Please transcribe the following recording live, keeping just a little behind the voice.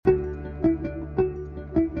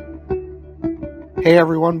Hey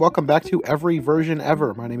everyone, welcome back to Every Version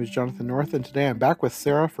Ever. My name is Jonathan North, and today I'm back with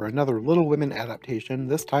Sarah for another Little Women adaptation,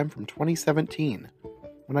 this time from 2017.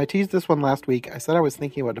 When I teased this one last week, I said I was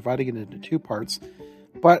thinking about dividing it into two parts,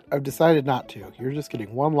 but I've decided not to. You're just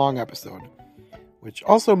getting one long episode. Which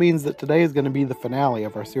also means that today is going to be the finale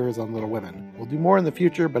of our series on Little Women. We'll do more in the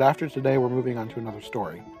future, but after today we're moving on to another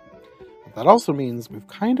story. But that also means we've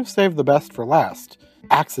kind of saved the best for last.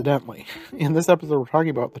 Accidentally. In this episode, we're talking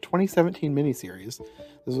about the 2017 miniseries.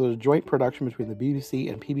 This was a joint production between the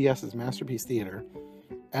BBC and PBS's Masterpiece Theatre.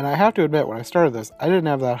 And I have to admit, when I started this, I didn't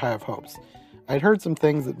have that high of hopes. I'd heard some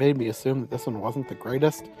things that made me assume that this one wasn't the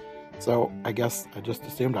greatest, so I guess I just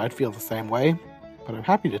assumed I'd feel the same way. But I'm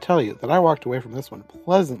happy to tell you that I walked away from this one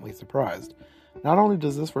pleasantly surprised. Not only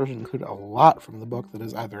does this version include a lot from the book that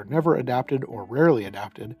is either never adapted or rarely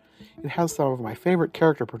adapted, it has some of my favorite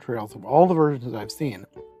character portrayals of all the versions I've seen,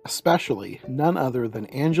 especially none other than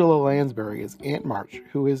Angela Lansbury as Aunt March,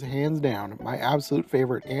 who is hands down my absolute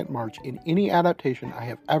favorite Aunt March in any adaptation I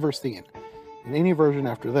have ever seen, and any version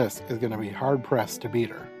after this is going to be hard-pressed to beat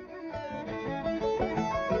her.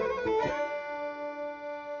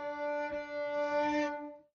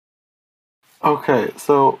 Okay,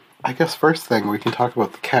 so I guess first thing we can talk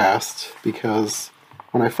about the cast, because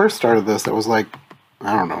when I first started this, it was like,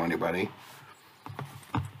 I don't know anybody.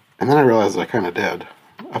 And then I realized I kind of did.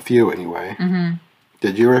 A few, anyway. Mm-hmm.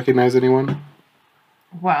 Did you recognize anyone?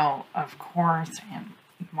 Well, of course, Aunt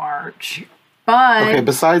March. But... Okay,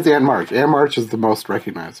 besides Aunt March. Aunt March is the most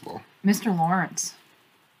recognizable. Mr. Lawrence.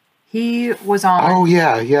 He was on... Oh,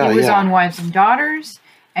 yeah. He was on Wives and Daughters,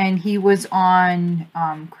 and he was on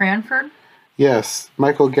Cranford. Yes,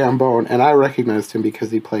 Michael Gambon, and I recognized him because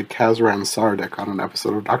he played Kazran Sardik on an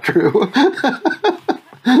episode of Doctor Who.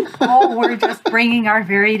 Oh, we're just bringing our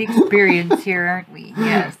varied experience here, aren't we?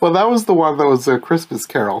 Yes. Well, that was the one that was a Christmas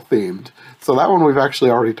Carol themed. So that one we've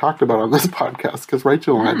actually already talked about on this podcast, because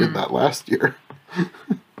Rachel and I did that last year.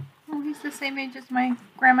 Well, he's the same age as my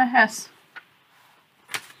Grandma Hess.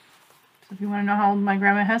 So if you want to know how old my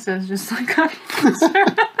Grandma Hess is, just look up.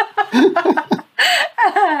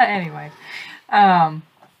 Anyway.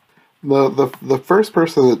 The first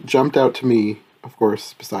person that jumped out to me, of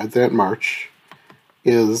course, besides Aunt March,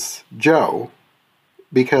 is Jo,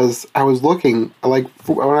 because I was looking, like,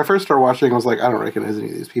 when I first started watching, I was like, I don't recognize any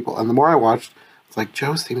of these people, and the more I watched, it's like,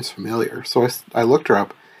 Jo seems familiar, so I looked her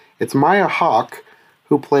up. It's Maya Hawke,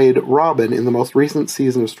 who played Robin in the most recent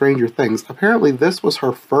season of Stranger Things. Apparently this was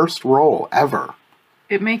her first role ever.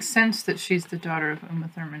 It makes sense that she's the daughter of Uma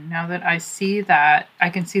Thurman. Now that I see that, I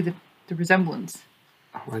can see the resemblance.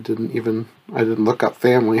 Oh, I didn't look up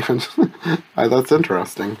family. That's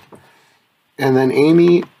interesting. And then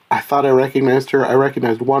Amy, I thought I recognized her. I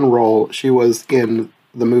recognized one role. She was in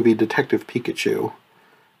the movie Detective Pikachu.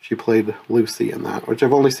 She played Lucy in that, which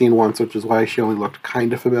I've only seen once, which is why she only looked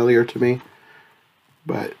kind of familiar to me.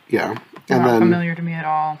 But, yeah. And Not familiar to me at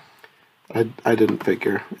all. I didn't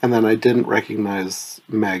figure. And then I didn't recognize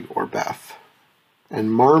Meg or Beth.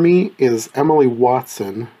 And Marmee is Emily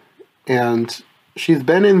Watson, and she's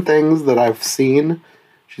been in things that I've seen.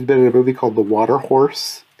 She's been in a movie called The Water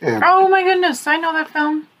Horse. And, oh my goodness, I know that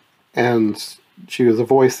film. And she was a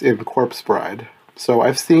voice in Corpse Bride. So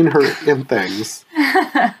I've seen her in things.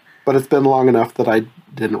 But it's been long enough that I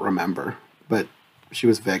didn't remember. But she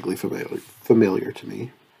was vaguely familiar to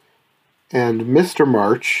me. And Mr.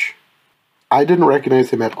 March, I didn't recognize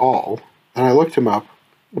him at all. And I looked him up.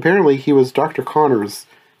 Apparently he was Dr. Connors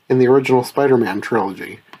in the original Spider-Man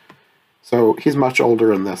trilogy. So he's much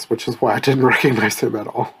older in this, which is why I didn't recognize him at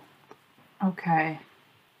all. Okay.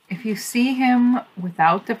 If you see him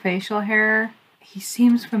without the facial hair, he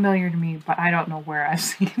seems familiar to me, but I don't know where I've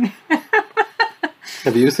seen him.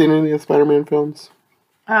 Have you seen any of the Spider-Man films?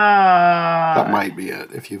 That That might be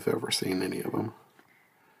it, if you've ever seen any of them.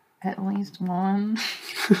 At least one.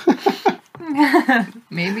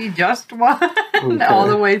 Maybe just one. Okay. All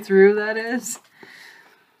the way through, that is.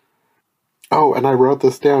 Oh, and I wrote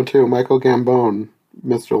this down too. Michael Gambon,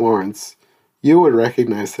 Mr. Lawrence. You would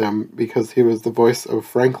recognize him because he was the voice of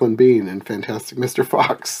Franklin Bean in Fantastic Mr.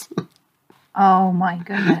 Fox. Oh my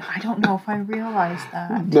goodness. I don't know if I realized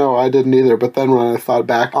that. No, I didn't either. But then when I thought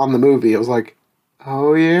back on the movie, I was like,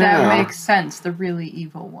 oh yeah. That makes sense. The really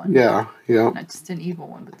evil one. Yeah. Not just an evil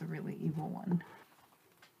one, but the really evil one.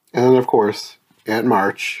 And then, of course, Aunt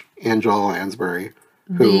March, Angela Lansbury.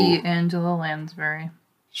 The Angela Lansbury.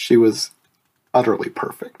 She was utterly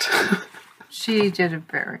perfect. She did a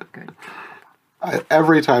very good job.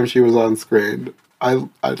 Every time she was on screen, I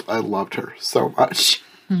loved her so much.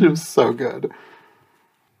 She was so good.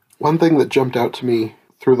 One thing that jumped out to me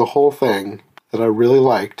through the whole thing that I really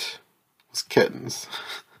liked was kittens.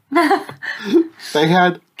 They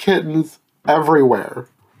had kittens everywhere.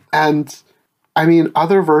 And, I mean,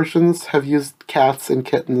 other versions have used cats and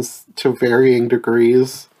kittens to varying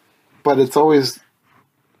degrees, but it's always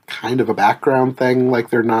kind of a background thing, like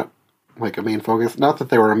they're not like a main focus. Not that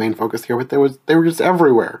they were a main focus here, but they were just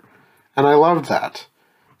everywhere. And I loved that.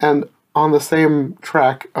 And on the same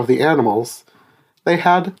track of the animals, they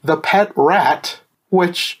had the pet rat,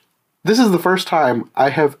 which this is the first time I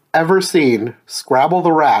have ever seen Scrabble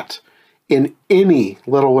the rat in any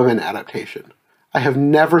Little Women adaptation. I have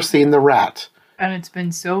never seen the rat. And it's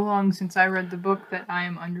been so long since I read the book that I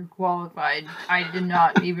am underqualified. I did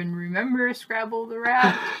not even remember Scrabble the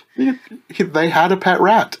rat. They had a pet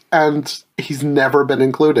rat, and he's never been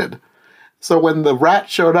included. So when the rat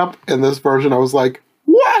showed up in this version, I was like,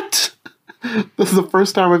 what? This is the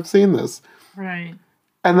first time I've seen this. Right.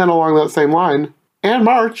 And then along that same line, Anne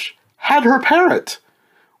March had her parrot,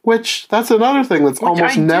 which that's another thing that's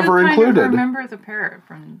almost never included. I remember the parrot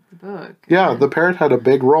from the book. Yeah, the parrot had a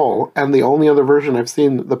big role, and the only other version I've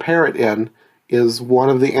seen the parrot in is one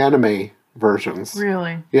of the anime versions.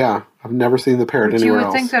 Really? Yeah, I've never seen the parrot anywhere else. You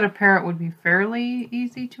would think that a parrot would be fairly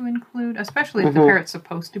easy to include, especially if the parrot's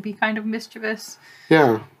supposed to be kind of mischievous.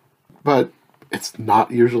 Yeah, but it's not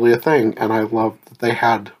usually a thing, and I love that they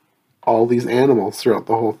had all these animals throughout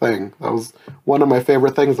the whole thing. That was one of my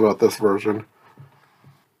favorite things about this version.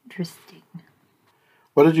 Interesting.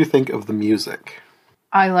 What did you think of the music?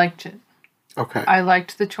 I liked it. Okay. I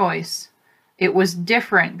liked the choice. It was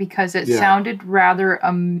different because it sounded rather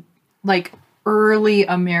like early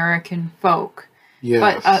American folk. Yes.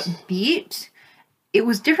 But upbeat. It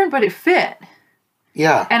was different, but it fit.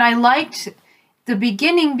 Yeah. And I liked the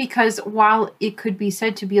beginning because while it could be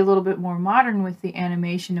said to be a little bit more modern with the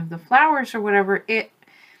animation of the flowers or whatever, it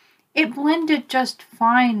blended just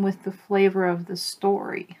fine with the flavor of the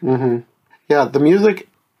story. Mm-hmm. Yeah, the music,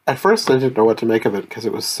 at first I didn't know what to make of it because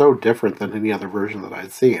it was so different than any other version that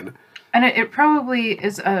I'd seen. And it probably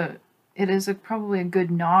is probably a good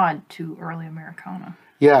nod to early Americana.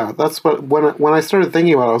 Yeah, that's what, when I started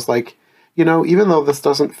thinking about it, I was like, you know, even though this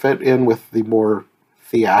doesn't fit in with the more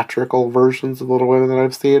theatrical versions of Little Women that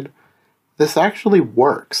I've seen, this actually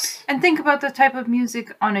works. And think about the type of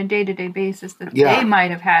music on a day-to-day basis that they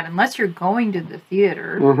might have had. Unless you're going to the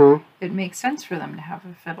theater, it makes sense for them to have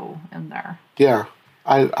a fiddle in there. Yeah.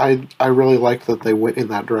 I really liked that they went in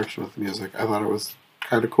that direction with the music. I thought it was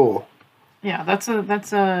kind of cool. Yeah, that's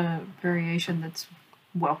a variation that's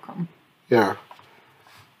welcome. Yeah.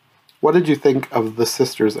 What did you think of the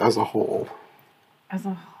sisters as a whole? As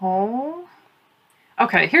a whole?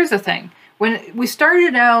 Okay, here's the thing. When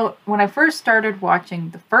I first started watching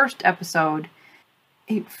the first episode,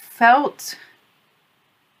 it felt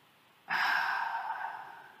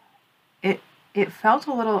it felt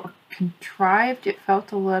a little contrived. It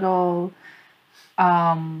felt a little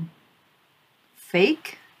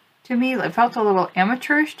fake to me. It felt a little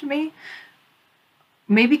amateurish to me.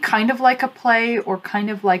 Maybe kind of like a play or kind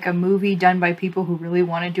of like a movie done by people who really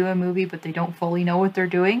want to do a movie, but they don't fully know what they're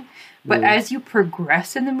doing. But as you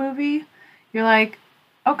progress in the movie, you're like,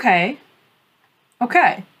 okay.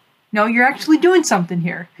 No, you're actually doing something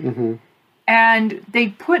here. Mm-hmm. And they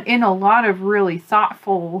put in a lot of really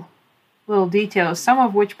thoughtful little details, some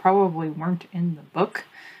of which probably weren't in the book,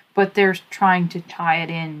 but they're trying to tie it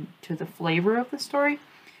in to the flavor of the story.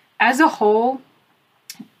 As a whole,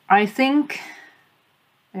 I think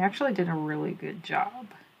they actually did a really good job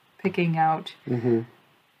picking out,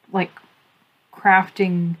 like,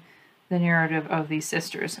 crafting the narrative of these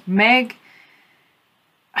sisters. Meg,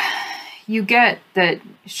 you get that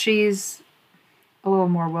she's a little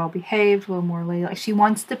more well-behaved, a little more like she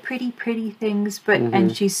wants the pretty to but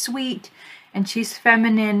and she's sweet and she's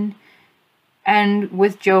feminine. And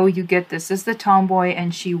with Jo, you get this is the tomboy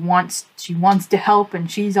and she wants to help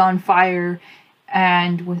and she's on fire.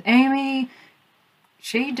 And with Amy,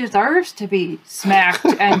 she deserves to be smacked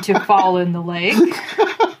and to fall in the lake.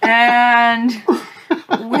 And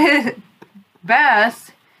with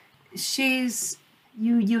Beth, she's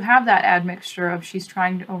you have that admixture of she's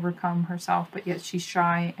trying to overcome herself, but yet she's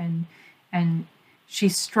shy and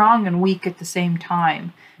she's strong and weak at the same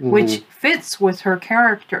time, which fits with her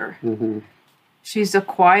character. She's a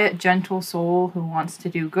quiet, gentle soul who wants to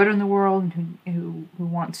do good in the world and who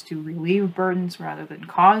wants to relieve burdens rather than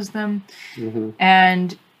cause them.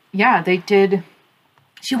 And yeah, they did.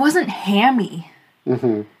 She wasn't hammy.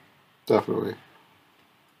 Definitely.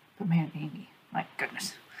 But man, Amy, my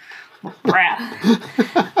goodness. Brat.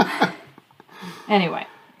 Anyway.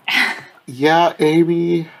 Yeah,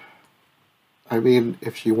 Amy. I mean,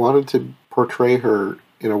 if she wanted to portray her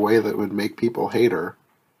in a way that would make people hate her,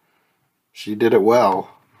 She did it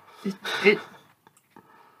well.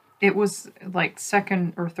 It was like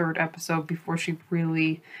second or third episode before she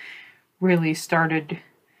really, really started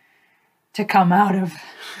to come out of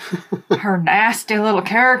her nasty little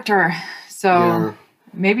character. So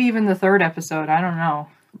maybe even the third episode, I don't know.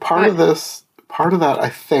 Part of that, I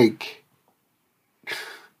think,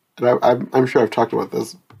 and I'm sure I've talked about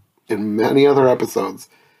this in many other episodes,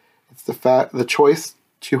 it's the choice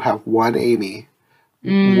to have one Amy,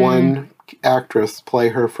 one actress play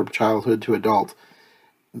her from childhood to adult.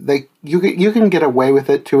 You can get away with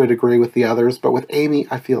it to a degree with the others, but with Amy,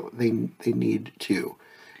 I feel they need to.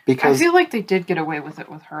 Because I feel like they did get away with it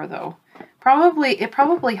with her, though. It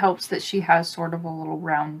probably helps that she has sort of a little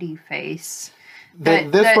roundy face.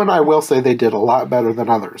 This one, I will say, they did a lot better than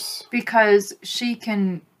others. Because she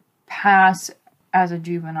can pass as a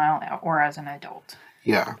juvenile or as an adult.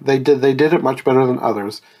 Yeah, they did it much better than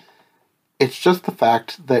others. It's just the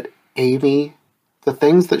fact that Amy, the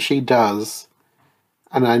things that she does,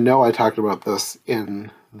 and I know I talked about this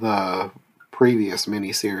in the previous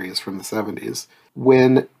miniseries from the 70s,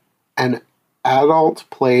 when an adult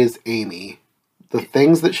plays Amy, the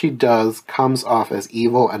things that she does comes off as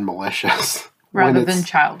evil and malicious. Rather than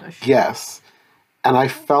childish. Yes. And I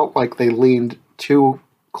felt like they leaned too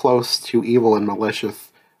close to evil and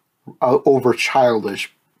malicious over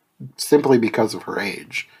childish simply because of her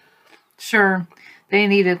age. Sure. They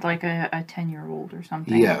needed like a 10-year-old or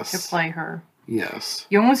something to play her. Yes.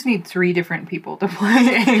 You almost need 3 different people to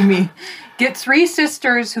play Amy. Get 3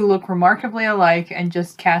 sisters who look remarkably alike and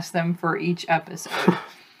just cast them for each episode.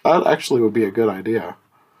 That actually would be a good idea.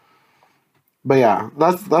 But yeah,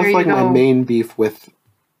 that's like my main beef with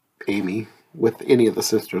Amy, with any of the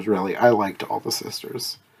sisters, really. I liked all the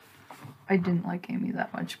sisters. I didn't like Amy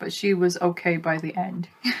that much, but she was okay by the end.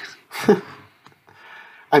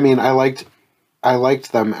 I mean, I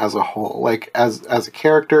liked them as a whole. Like, as a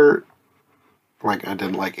character, like, I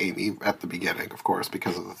didn't like Amy at the beginning, of course,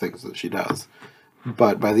 because of the things that she does.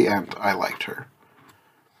 But by the end, I liked her.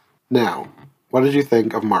 Now, what did you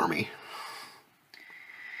think of Marmee?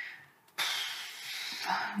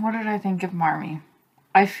 What did I think of Marmee?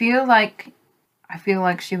 I feel like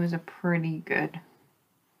she was a pretty good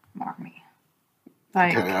Marmee.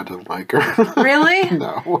 Like, okay, I didn't like her. Really?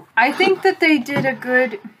 No. I think that they did a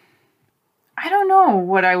good... I don't know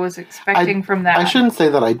what I was expecting from that. I shouldn't say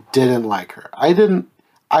that I didn't like her.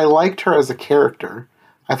 I liked her as a character.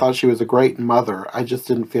 I thought she was a great mother. I just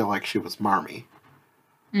didn't feel like she was Marmee.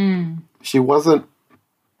 She wasn't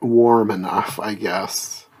warm enough, I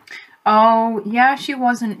guess. Oh, yeah, she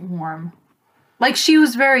wasn't warm. Like, she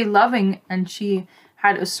was very loving, and she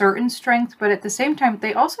had a certain strength, but at the same time,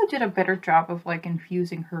 they also did a better job of, like,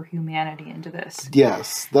 infusing her humanity into this.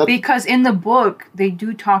 Yes. Because in the book, they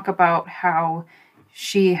do talk about how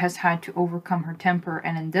she has had to overcome her temper,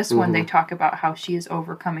 and in this one, they talk about how she is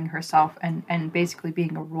overcoming herself and basically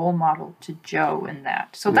being a role model to Jo in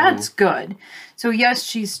that. So that's good. So yes,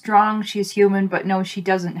 she's strong, she's human, but no, she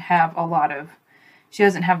doesn't have she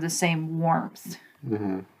doesn't have the same warmth.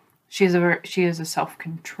 She is a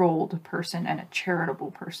self-controlled person and a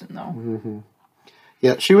charitable person, though.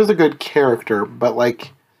 Yeah, she was a good character, but,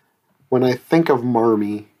 like, when I think of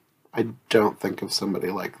Marmee, I don't think of somebody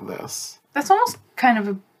like this. That's almost kind of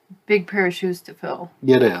a big pair of shoes to fill.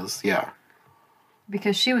 It is, yeah.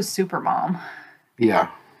 Because she was super mom.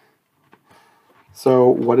 Yeah. So,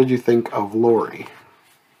 what did you think of Laurie?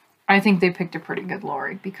 I think they picked a pretty good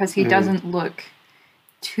Laurie, because he doesn't look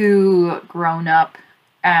too grown up,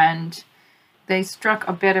 and they struck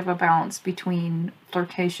a bit of a balance between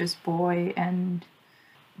flirtatious boy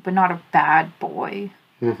but not a bad boy.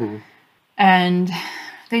 And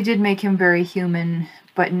they did make him very human,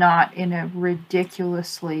 but not in a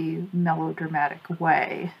ridiculously melodramatic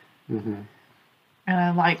way. And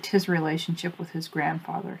I liked his relationship with his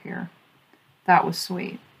grandfather here. That was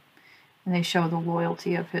sweet. And they show the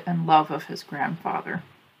loyalty of it and love of his grandfather,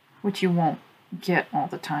 which you won't get all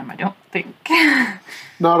the time, I don't think.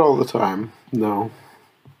 Not all the time, no.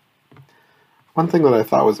 One thing that I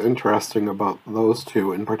thought was interesting about those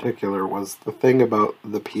two in particular was the thing about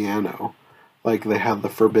the piano. Like, they had the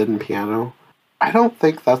forbidden piano. I don't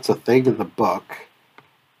think that's a thing in the book.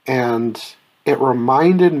 And it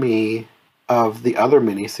reminded me of the other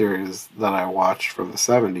miniseries that I watched from the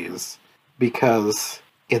 70s. Because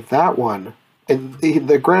in that one,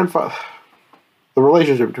 the grandfather... The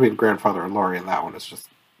relationship between grandfather and Laurie in that one is just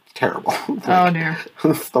terrible. Like, oh, dear.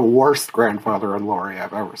 It's the worst grandfather and Laurie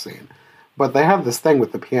I've ever seen. But they have this thing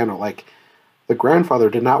with the piano. Like, the grandfather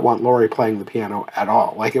did not want Laurie playing the piano at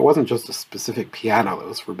all. Like, it wasn't just a specific piano that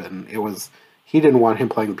was forbidden. He didn't want him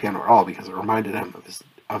playing the piano at all because it reminded him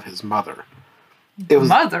of his mother.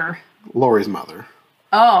 Mother? Laurie's mother.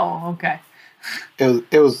 Oh, okay.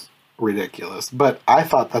 It was ridiculous. But I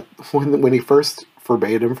thought that when he first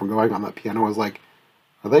forbade him from going on that piano, I was like,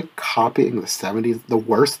 are they copying the 70s, the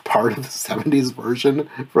worst part of the 70s version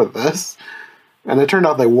for this? And it turned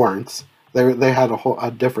out they weren't. They had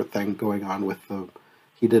a different thing going on with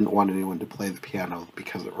he didn't want anyone to play the piano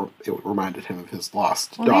because it reminded him of his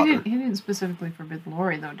lost daughter. He didn't specifically forbid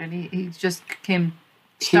Laurie, though, did he? He just came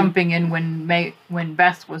stumping in when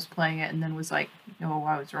Beth was playing it and then was like, no,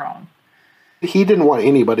 I was wrong. He didn't want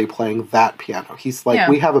anybody playing that piano. He's like,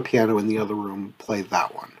 we have a piano in the other room, play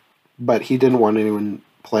that one. But he didn't want anyone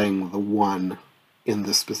playing the one in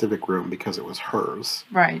this specific room because it was hers.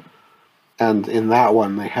 Right. And in that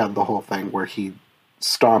one, they had the whole thing where he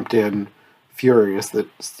stomped in, furious that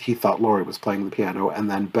he thought Laurie was playing the piano,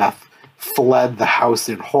 and then Beth fled the house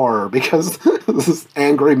in horror because this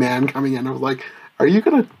angry man coming in. I was like, are you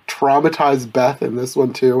going to traumatize Beth in this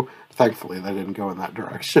one too? Thankfully, they didn't go in that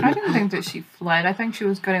direction. I didn't think that she fled. I think she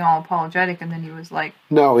was getting all apologetic, and then he was like...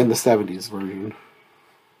 No, in the 70s version.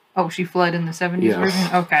 Oh, she fled in the 70s yes.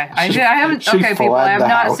 version? Okay. I haven't... Okay, people, I have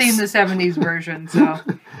not seen the 70s version, so...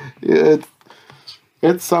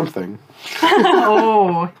 It's something.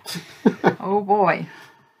 Oh. Oh, boy.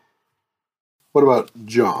 What about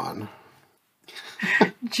John?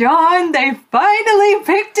 John! They finally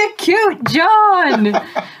picked a cute John!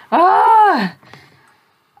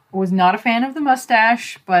 Was not a fan of the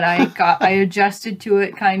mustache, but I adjusted to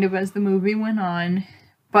it kind of as the movie went on.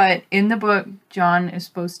 But in the book, John is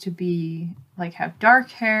supposed to be, like, have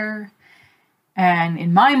dark hair. And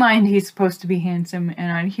in my mind, he's supposed to be handsome.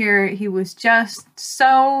 And on here, he was just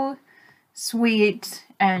so sweet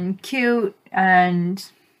and cute. And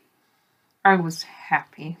I was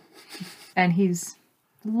happy. And he's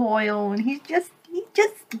loyal. And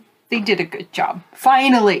they did a good job.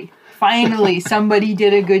 Finally, somebody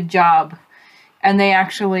did a good job. And they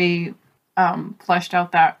actually fleshed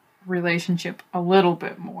out that relationship a little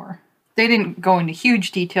bit more. They didn't go into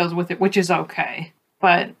huge details with it, which is okay.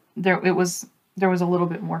 But there was a little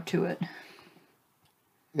bit more to it.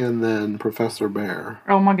 And then Professor Bear.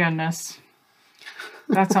 Oh my goodness.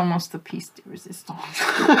 That's almost the piece de resistance.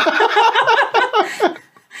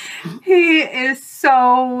 He is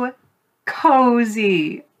so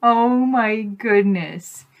cozy. Oh my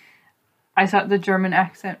goodness. I thought the German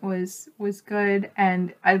accent was good,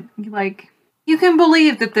 and you can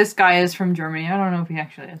believe that this guy is from Germany. I don't know if he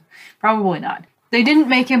actually is. Probably not. They didn't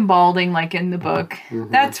make him balding like in the book.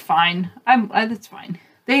 Mm-hmm. That's fine. That's fine.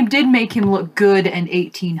 They did make him look good in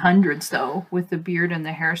 1800s, though, with the beard and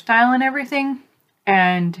the hairstyle and everything.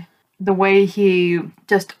 And the way he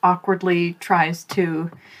just awkwardly tries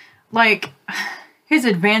to, his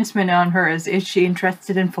advancement on her is she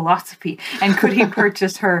interested in philosophy? And could he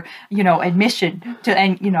purchase her, admission to,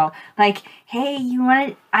 and, hey,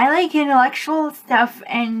 I like intellectual stuff,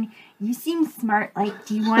 and you seem smart.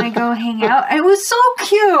 Do you want to go hang out? It was so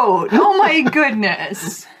cute. Oh my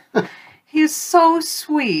goodness. He's so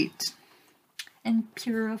sweet and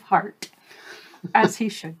pure of heart, as he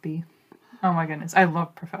should be. Oh my goodness. I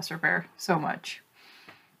love Professor Bear so much.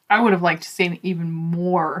 I would have liked to see even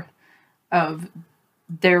more of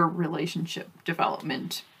their relationship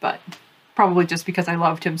development, but probably just because I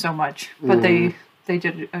loved him so much. But they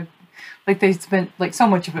did they spent so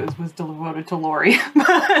much of it was devoted to Laurie,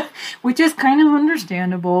 which is kind of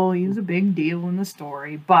understandable. He's a big deal in the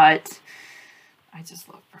story, but I just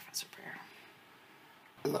love Professor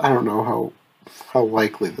Bear. I don't know how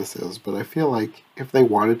likely this is, but I feel like if they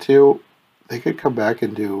wanted to, they could come back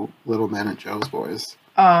and do Little Men and Joe's Boys.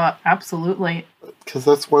 Absolutely. Because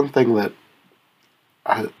that's one thing that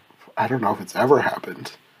I don't know if it's ever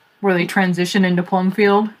happened. Where they transition into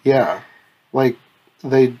Plumfield? Yeah.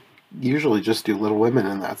 They usually just do Little Women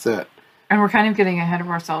and that's it. And we're kind of getting ahead of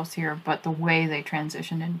ourselves here, but the way they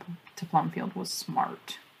transitioned into Plumfield was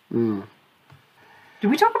smart. Mm. Did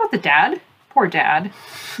we talk about the dad? Poor dad.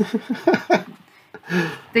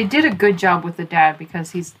 They did a good job with the dad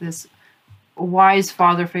because he's this wise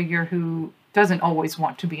father figure who doesn't always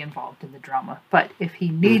want to be involved in the drama. But if he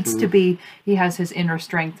needs to be, he has his inner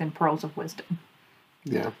strength and pearls of wisdom.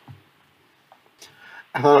 Yeah.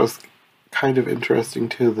 I thought it was kind of interesting,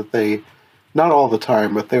 too, that they, not all the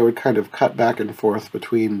time, but they would kind of cut back and forth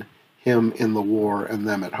between him in the war and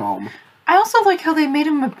them at home. I also like how they made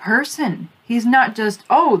him a person. He's not just,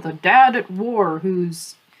 the dad at war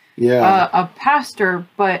who's a pastor,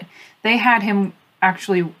 but they had him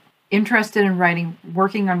actually interested in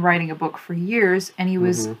working on writing a book for years, and he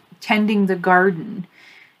was tending the garden.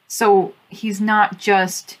 So he's not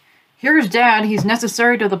just here's Dad, he's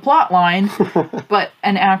necessary to the plot line, but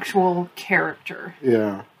an actual character.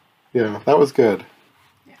 Yeah. Yeah, that was good.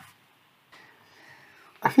 Yeah.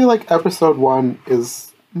 I feel like episode 1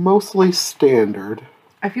 is mostly standard.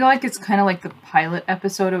 I feel like it's kind of like the pilot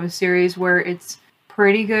episode of a series where it's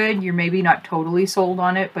pretty good. You're maybe not totally sold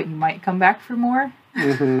on it, but you might come back for more.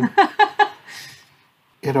 Mm-hmm.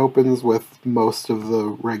 It opens with most of the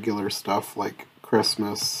regular stuff, like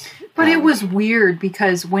Christmas. But it was weird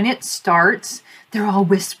because when it starts, they're all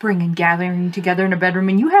whispering and gathering together in a bedroom,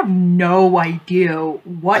 and you have no idea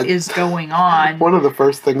what is going on. One of the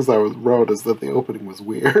first things I wrote is that the opening was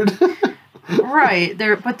weird. Right.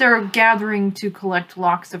 They're gathering to collect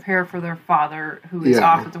locks of hair for their father, who is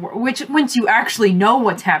off at the war. Which, once you actually know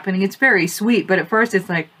what's happening, it's very sweet. But at first, it's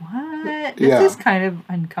like, what? This is kind of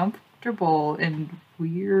uncomfortable and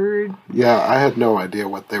weird. Yeah, I had no idea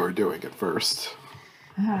what they were doing at first.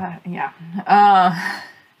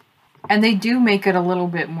 And they do make it a little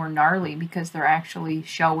bit more gnarly because they're actually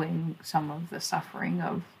showing some of the suffering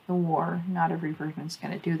of the war. Not every version's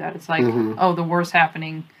going to do that. It's like, oh, the war's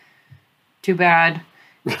happening. Too bad.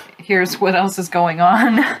 Here's what else is going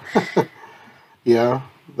on. Yeah,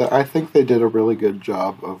 I think they did a really good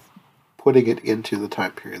job of putting it into the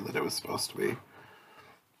time period that it was supposed to be.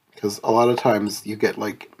 Because a lot of times you get,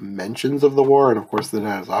 like, mentions of the war, and of course the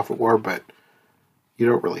dad is off at war, but you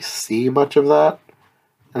don't really see much of that.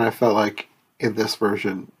 And I felt like in this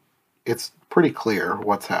version, it's pretty clear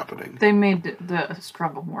what's happening. They made the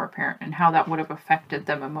struggle more apparent and how that would have affected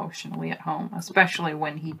them emotionally at home, especially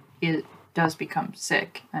when he does become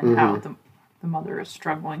sick, and how the mother is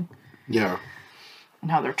struggling. Yeah. And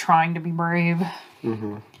how they're trying to be brave.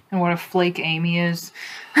 And what a flake Amy is.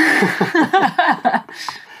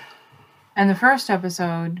 And the first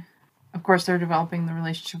episode, of course, they're developing the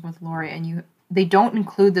relationship with Laurie, and they don't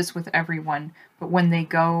include this with everyone, but when they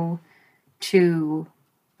go to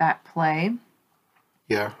that play,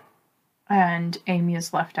 and Amy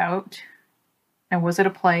is left out, and was it a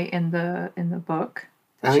play in the book?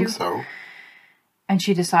 I think so. And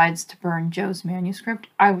she decides to burn Joe's manuscript.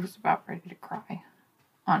 I was about ready to cry.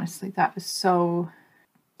 Honestly, that was so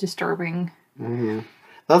disturbing.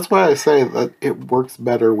 That's why I say that it works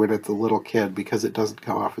better when it's a little kid, because it doesn't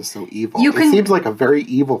come off as so evil. It seems like a very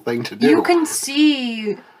evil thing to do. You can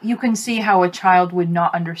see how a child would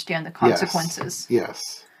not understand the consequences.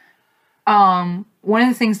 Yes. One of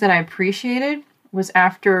the things that I appreciated was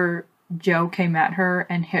after Joe came at her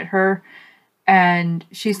and hit her, and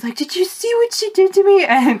she's like, "Did you see what she did to me?"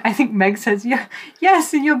 And I think Meg says,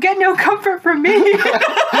 "Yes, and you'll get no comfort from me."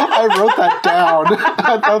 I wrote that down.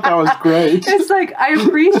 I thought that was great. It's like, I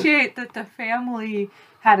appreciate that the family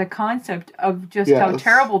had a concept of just how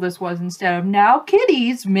terrible this was, instead of, now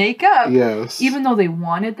kiddies make up. Yes. Even though they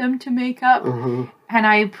wanted them to make up. And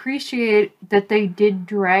I appreciate that they did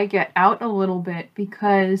drag it out a little bit,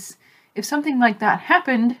 because if something like that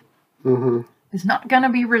happened, it's not going to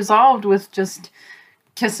be resolved with just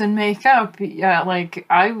kiss and make up. Yeah, like,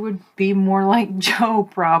 I would be more like Joe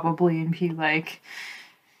probably and be like,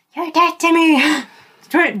 "You're dead to me.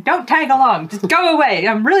 Don't tag along. Just go away.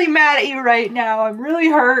 I'm really mad at you right now. I'm really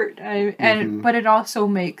hurt." But it also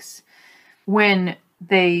makes, when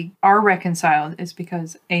they are reconciled, is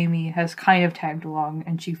because Amy has kind of tagged along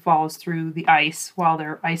and she falls through the ice while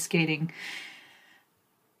they're ice skating.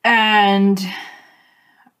 And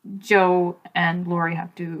Joe and Laurie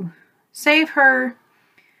have to save her.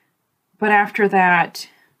 But after that,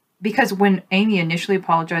 because when Amy initially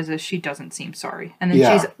apologizes, she doesn't seem sorry, and then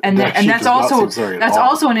that's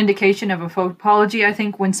also an indication of a faux apology. I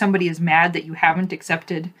think when somebody is mad that you haven't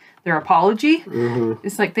accepted their apology,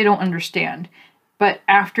 it's like they don't understand. But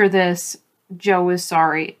after this, Joe is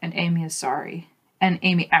sorry and Amy is sorry, and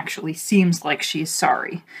Amy actually seems like she's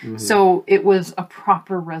sorry. So it was a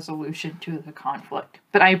proper resolution to the conflict.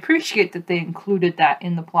 But I appreciate that they included that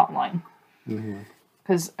in the plot line.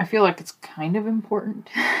 Because I feel like it's kind of important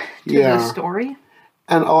to the story.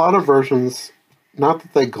 And a lot of versions, not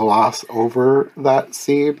that they gloss over that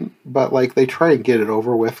scene, but like they try and get it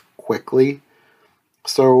over with quickly.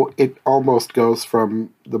 So it almost goes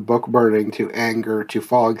from the book burning to anger to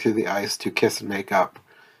falling through the ice to kiss and make up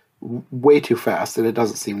way too fast, and it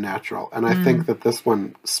doesn't seem natural. And I think that this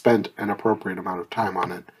one spent an appropriate amount of time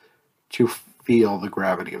on it to feel the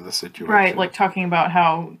gravity of the situation. Right, like talking about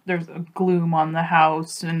how there's a gloom on the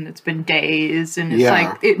house and it's been days, and it's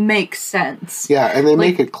like, it makes sense. Yeah, and they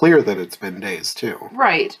make it clear that it's been days too.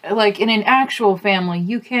 Right, like in an actual family,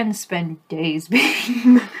 you can spend days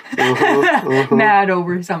being mad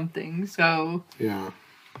over something, so...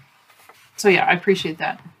 So yeah, I appreciate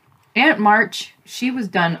that. Aunt March, she was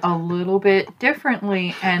done a little bit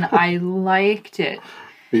differently, and I liked it.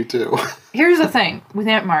 Me too. Here's the thing with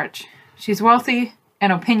Aunt March. She's wealthy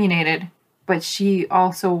and opinionated, but she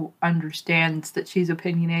also understands that she's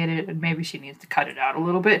opinionated and maybe she needs to cut it out a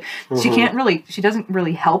little bit. She doesn't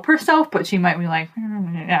really help herself, but she might be like,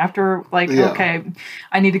 after, like, okay,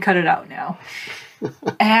 I need to cut it out now.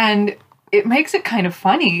 And it makes it kind of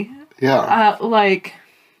funny. Yeah.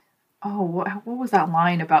 What was that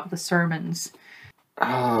line about the sermons?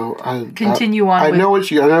 Oh, continue on. I know what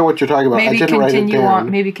you're talking about. Maybe I didn't write it down.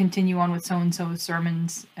 Maybe continue on with so and so's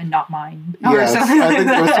sermons and not mine. Yes, I think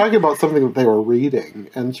I was talking about something that they were reading,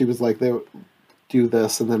 and she was like, "They do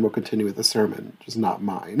this, and then we'll continue with the sermon, just not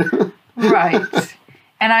mine." Right,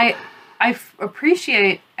 and I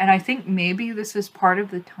appreciate, and I think maybe this is part of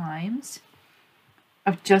the times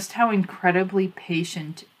of just how incredibly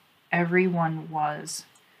patient everyone was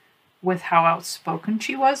with how outspoken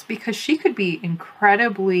she was, because she could be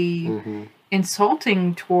incredibly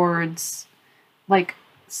insulting towards, like,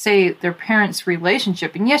 say, their parents'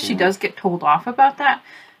 relationship. And yes, she does get told off about that,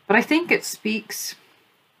 but I think it speaks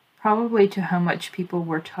probably to how much people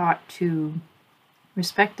were taught to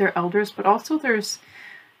respect their elders, but also there's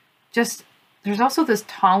also this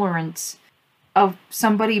tolerance of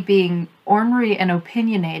somebody being ornery and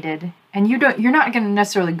opinionated, and you're not going to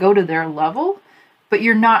necessarily go to their level, but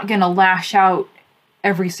you're not going to lash out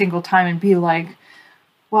every single time and be like,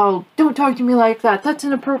 well, don't talk to me like that. That's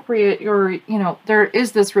inappropriate. Or, there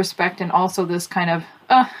is this respect and also this kind of,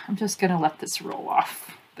 I'm just going to let this roll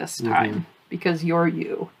off this time because you're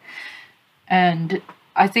you. And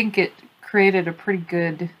I think it created a pretty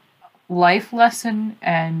good life lesson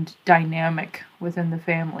and dynamic within the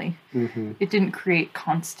family. It didn't create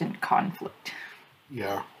constant conflict.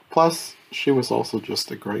 Yeah. Plus, she was also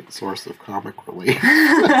just a great source of comic relief.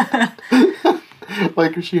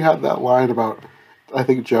 Like, she had that line about, I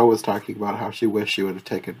think Joe was talking about how she wished she would have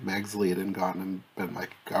taken Meg's lead and gone and been,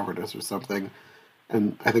 like, a governess or something.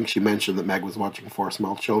 And I think she mentioned that Meg was watching Four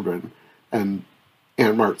Small Children. And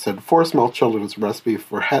Aunt Mart said, 4 Small Children is a recipe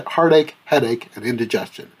for heartache, headache, and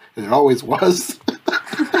indigestion. And it always was.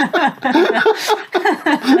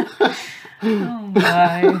 Oh,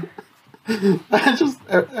 my. I just,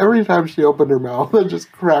 every time she opened her mouth, I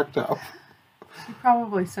just cracked up. She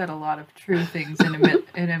probably said a lot of true things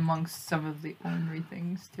in amongst some of the ornery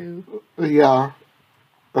things, too. Yeah.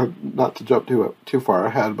 Not to jump too far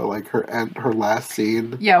ahead, but like her last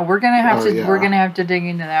scene. Yeah, we're gonna have to dig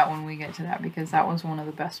into that when we get to that, because that was one of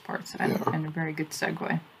the best parts and a very good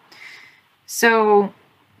segue. So,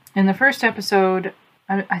 in the first episode,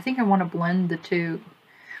 I think I want to blend the two,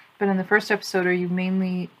 but in the first episode, are you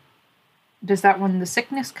mainly... Does that when the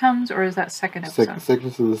sickness comes, or is that second episode?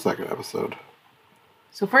 Sickness is the second episode.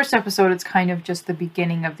 So first episode, it's kind of just the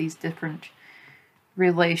beginning of these different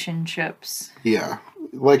relationships. Yeah.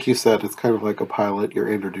 Like you said, it's kind of like a pilot.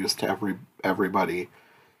 You're introduced to everybody,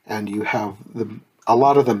 and you have a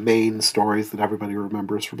lot of the main stories that everybody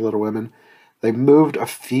remembers from Little Women. They moved a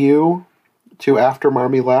few to after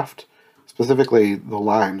Marmee left, specifically the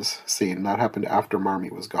Limes scene. That happened after Marmee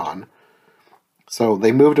was gone. So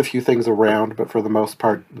they moved a few things around, but for the most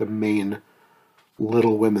part, the main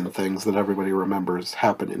Little Women things that everybody remembers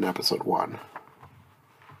happen in episode 1.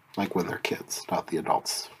 Like when they're kids, not the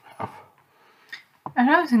adults have.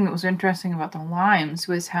 Another thing that was interesting about the Limes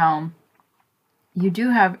was how you do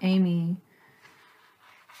have Amy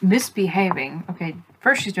misbehaving. Okay,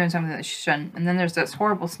 first she's doing something that she shouldn't, and then there's this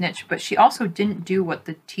horrible snitch, but she also didn't do what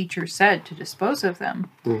the teacher said to dispose of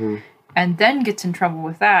them. And then gets in trouble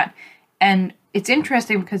with that. And it's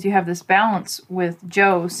interesting because you have this balance with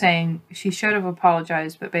Joe saying she should have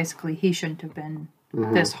apologized, but basically he shouldn't have been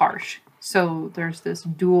this harsh. So there's this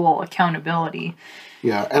dual accountability.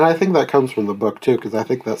 Yeah, and I think that comes from the book too, because I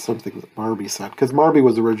think that's something that Marmee said. Because Marmee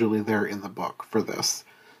was originally there in the book for this.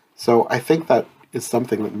 So I think that is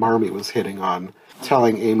something that Marmee was hitting on,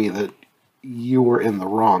 telling Amy that you were in the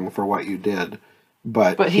wrong for what you did,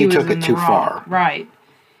 but he took it too far. Right.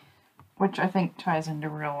 Which I think ties into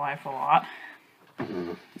real life a lot.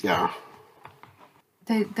 Yeah.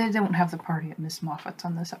 They don't have the party at Miss Moffat's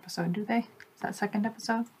on this episode, do they? Is that second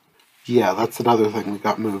episode? Yeah, that's another thing that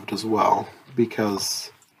got moved as well,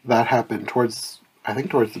 because that happened towards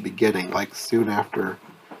the beginning, like soon after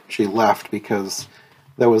she left, because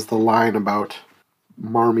there was the line about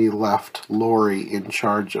Marmee left Lori in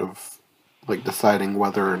charge of like deciding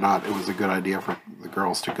whether or not it was a good idea for the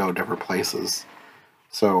girls to go different places.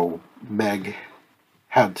 So Meg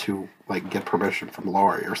had to like get permission from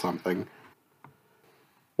Lori or something.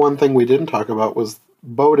 One thing we didn't talk about was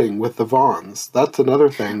boating with the Vaughns. That's another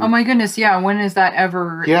thing. Oh my goodness, yeah. When is that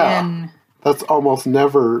ever in? That's almost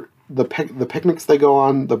never the picnics they go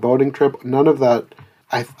on, the boating trip, none of that.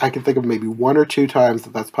 I can think of maybe one or two times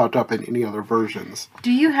that's popped up in any other versions.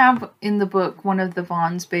 Do you have in the book one of the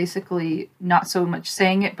Vaughns basically not so much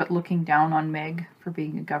saying it, but looking down on Meg for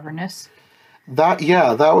being a governess? That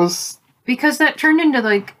was... Because that turned into,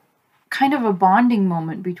 like, kind of a bonding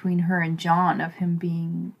moment between her and John of him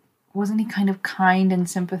being... Wasn't he kind of kind and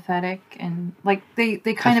sympathetic? And, like, they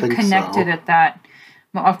kind of connected at that...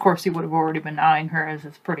 Well, of course, he would have already been eyeing her as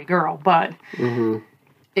this pretty girl, but... Mm-hmm.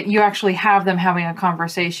 You actually have them having a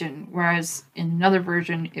conversation, whereas in another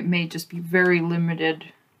version, it may just be very limited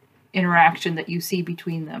interaction that you see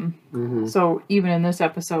between them. Mm-hmm. So even in this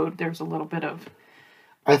episode, there's a little bit of...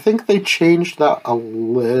 I think they changed that a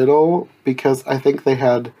little, because I think they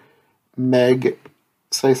had Meg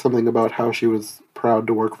say something about how she was proud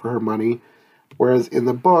to work for her money, whereas in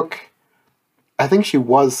the book... I think she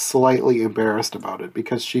was slightly embarrassed about it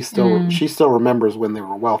because she still remembers when they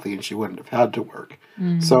were wealthy and she wouldn't have had to work.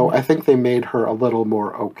 Mm. So I think they made her a little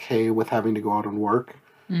more okay with having to go out and work.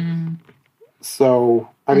 Mm. So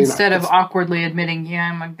instead of awkwardly admitting, "Yeah,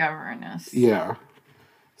 I'm a governess." Yeah.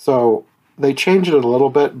 So they changed it a little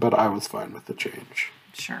bit, but I was fine with the change.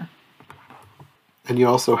 Sure. And you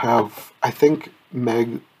also have, I think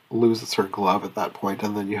Meg loses her glove at that point,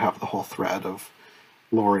 and then you have the whole thread of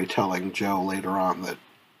Laurie telling Joe later on that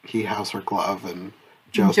he has her glove, and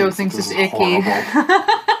Joe thinks it's icky.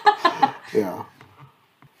 Yeah.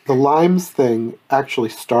 The limes thing actually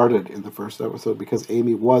started in the first episode because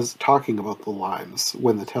Amy was talking about the limes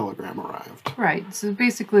when the telegram arrived. Right. So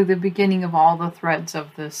basically the beginning of all the threads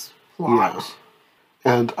of this plot.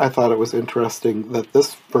 Yeah. And I thought it was interesting that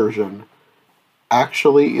this version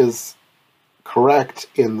actually is correct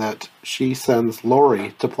in that she sends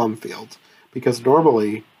Laurie to Plumfield. Because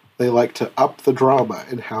normally they like to up the drama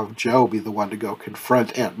and have Joe be the one to go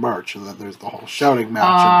confront Aunt March, and then there's the whole shouting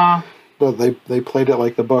match. No, they played it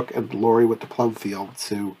like the book, and Laurie went to Plumfield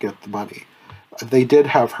to get the money. They did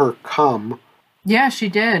have her come. Yeah, she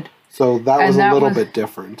did. So that was a little bit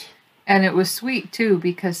different. And it was sweet, too,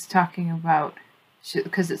 because talking about...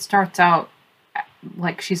 Because it starts out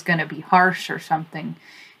like she's going to be harsh or something,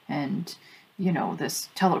 and, you know, this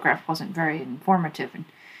telegraph wasn't very informative, and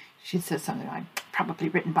she says something like, probably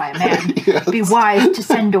written by a man. Yes. Be wise to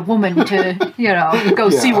send a woman to,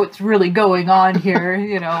 go see what's really going on here,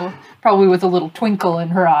 probably with a little twinkle in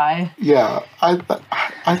her eye. Yeah, I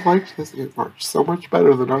liked this Aunt March so much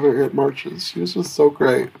better than other Aunt Marches. She was just so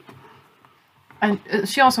great. And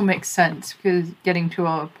she also makes sense, because getting to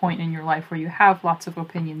a point in your life where you have lots of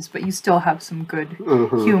opinions, but you still have some good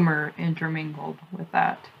humor intermingled with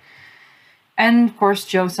that. And, of course,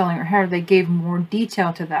 Joe selling her hair, they gave more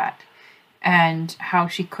detail to that. And how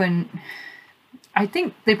she couldn't... I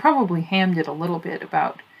think they probably hammed it a little bit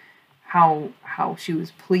about how she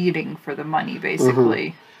was pleading for the money,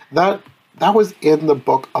 basically. Mm-hmm. That was in the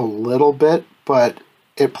book a little bit, but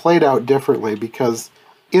it played out differently, because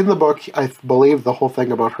in the book, I believe the whole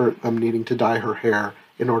thing about them needing to dye her hair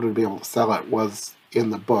in order to be able to sell it was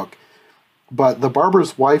in the book. But the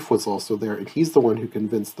barber's wife was also there, and he's the one who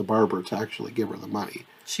convinced the barber to actually give her the money.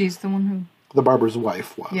 She's the one who... The barber's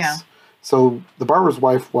wife was. Yeah. So the barber's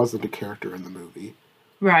wife wasn't a character in the movie.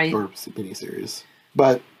 Right. Or miniseries.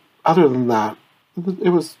 But other than that, it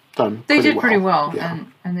was done They did pretty well. Yeah.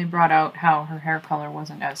 And they brought out how her hair color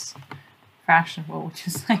wasn't as fashionable, which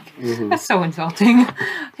is like, that's so insulting.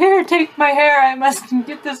 Here, take my hair. I must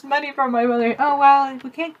get this money from my mother. Oh, well, we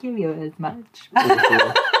can't give you as much.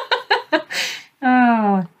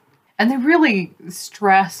 Oh, and they really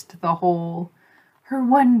stressed the whole her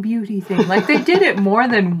one beauty thing. Like, they did it more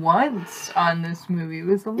than once on this movie. It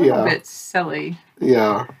was a little bit silly.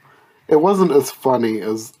 Yeah, it wasn't as funny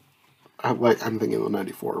as I'm thinking of the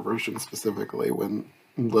 '94 version specifically when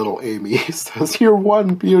little Amy says "You're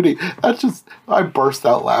one beauty." I burst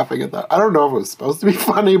out laughing at that. I don't know if it was supposed to be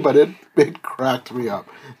funny, but it cracked me up.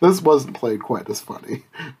 This wasn't played quite as funny,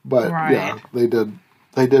 but yeah, they did.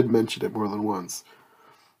 They did mention it more than once.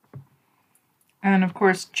 And, of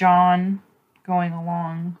course, John going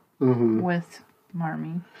along with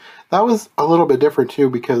Marmee. That was a little bit different, too,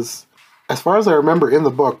 because as far as I remember in the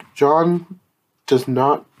book, John does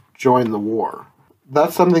not join the war.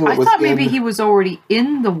 That's something that I thought maybe he was already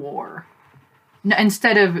in the war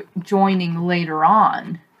instead of joining later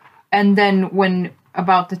on. And then when,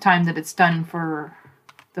 about the time that it's done for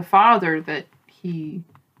the father, that he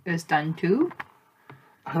is done too.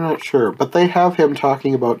 I'm not sure, but they have him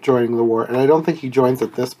talking about joining the war, and I don't think he joins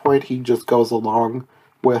at this point. He just goes along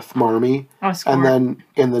with Marmee. Oh, and then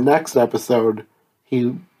in the next episode,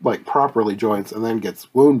 he like properly joins and then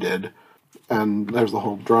gets wounded, and there's the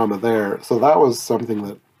whole drama there. So that was something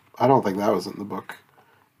that I don't think that was in the book,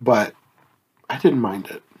 but I didn't mind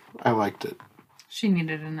it. I liked it. She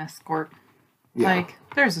needed an escort. Yeah. Like,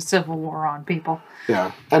 there's a civil war on, people.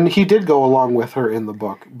 Yeah. And he did go along with her in the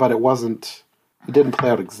book, but it didn't play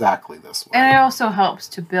out exactly this way. And it also helps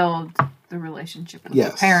to build the relationship with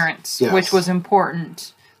the parents, which was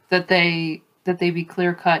important, that they be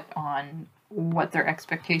clear-cut on what their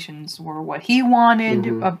expectations were, what he wanted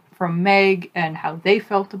from Meg and how they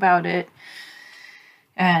felt about it,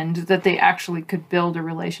 and that they actually could build a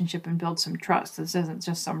relationship and build some trust. This isn't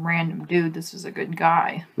just some random dude. This is a good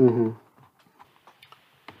guy. Mm-hmm.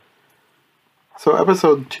 So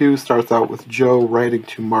episode 2 starts out with Jo writing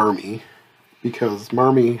to Marmee, because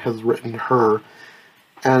Marmee has written her,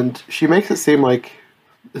 and she makes it seem like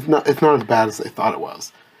it's not as bad as they thought it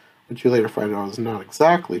was. But you later find out it's not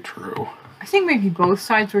exactly true. I think maybe both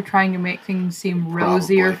sides were trying to make things seem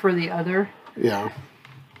rosier for the other. Yeah.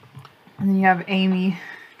 And then you have Amy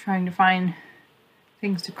trying to find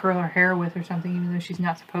things to curl her hair with or something, even though she's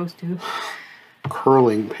not supposed to.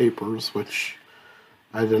 Curling papers, which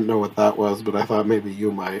I didn't know what that was, but I thought maybe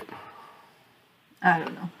you might. I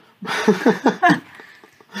don't know.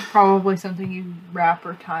 Probably something you wrap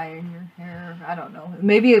or tie in your hair. I don't know.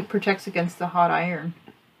 Maybe it protects against the hot iron.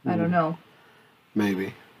 I don't know.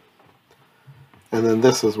 Maybe. And then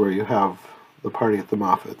this is where you have the party at the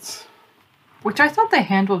Moffats. Which I thought they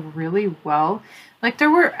handled really well. Like,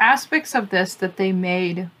 there were aspects of this that they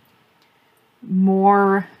made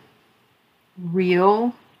more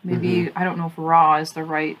real. Maybe, I don't know if raw is the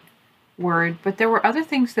right word, but there were other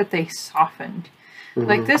things that they softened.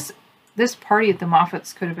 Like, this party at the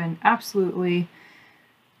Moffats could have been absolutely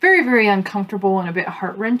very, very uncomfortable and a bit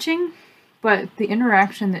heart-wrenching, but the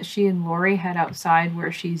interaction that she and Laurie had outside,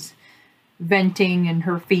 where she's venting and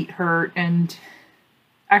her feet hurt, and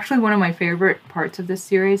actually one of my favorite parts of this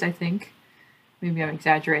series, I think, maybe I'm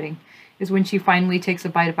exaggerating, is when she finally takes a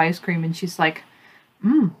bite of ice cream and she's like,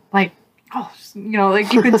 like, oh, you know,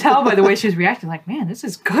 like you can tell by the way she's reacting, like, man, this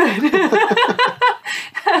is good.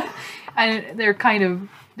 And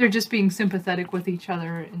they're just being sympathetic with each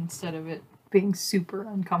other instead of it being super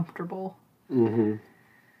uncomfortable. Mm-hmm.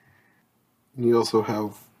 You also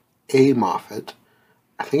have a Moffat,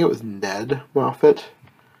 I think it was Ned Moffat,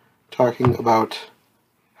 talking about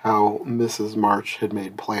how Mrs. March had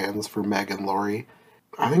made plans for Meg and Laurie.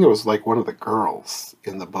 I think it was like one of the girls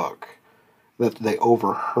in the book that they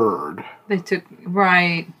overheard.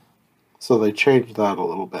 Right. So they changed that a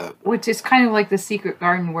little bit. Which is kind of like The Secret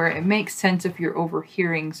Garden, where it makes sense if you're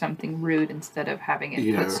overhearing something rude instead of having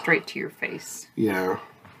it put straight to your face. Yeah.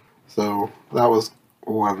 So that was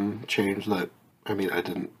one change that, I mean, I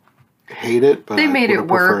didn't hate it, but they made it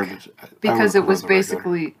work because it was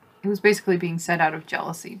basically being said out of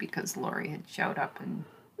jealousy because Laurie had showed up and...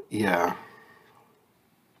 Yeah.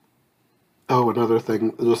 Oh, another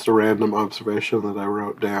thing, just a random observation that I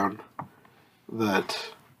wrote down,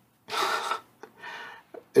 that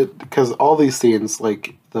because all these scenes,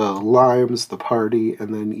 like the Limes, the party,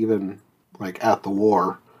 and then even like at the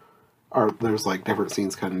war, there's like different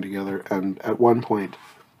scenes coming together. And at one point,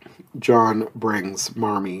 John brings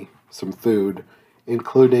Marmee some food,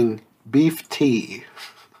 including beef tea.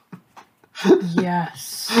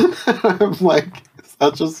 Yes. I'm like, is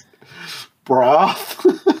that just broth?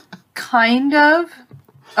 Kind of.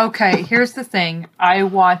 Okay, here's the thing. I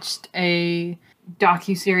watched a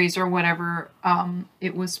docuseries or whatever.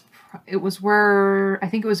 It was where, I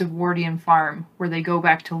think it was Edwardian Farm, where they go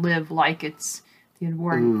back to live like it's the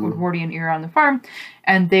Edwardian era on the farm,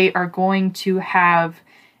 and they are going to have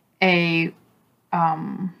a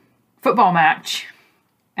football match,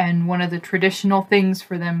 and one of the traditional things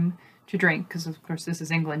for them to drink, because of course this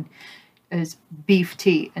is England, is beef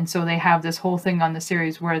tea. And so they have this whole thing on the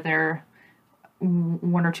series where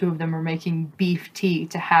one or two of them are making beef tea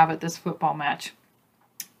to have at this football match.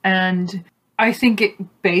 And I think it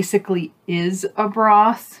basically is a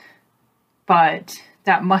broth, but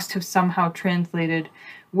that must have somehow translated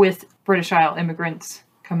with British Isle immigrants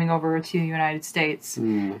coming over to the United States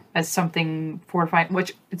as something fortified,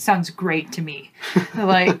 which it sounds great to me.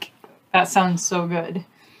 Like, that sounds so good.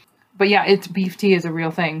 But yeah, it's beef tea is a real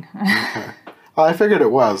thing. Okay. Well, I figured it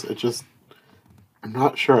was. I'm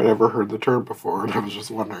not sure I'd ever heard the term before, and I was just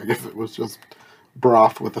wondering if it was just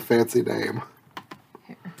broth with a fancy name.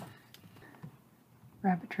 Here.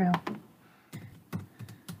 Rabbit trail.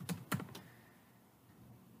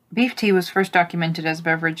 Beef tea was first documented as a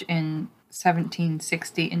beverage in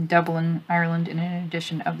 1760 in Dublin, Ireland, in an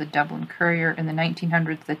edition of the Dublin Courier. In the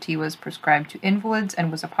 1900s, the tea was prescribed to invalids and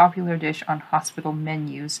was a popular dish on hospital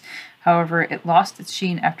menus. However, it lost its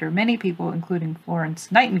sheen after many people, including Florence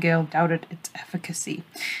Nightingale, doubted its efficacy.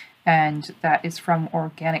 And that is from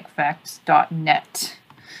organicfacts.net.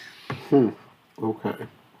 Okay.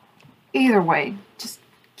 Either way, just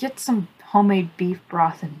get some homemade beef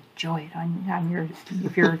broth and enjoy it on your,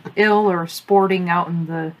 if you're ill or sporting out in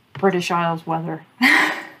the British Isles weather.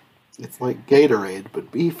 It's like Gatorade, but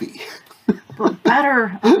beefy. But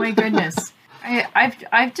better. Oh my goodness.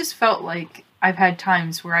 I've just felt like I've had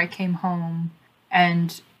times where I came home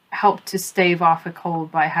and helped to stave off a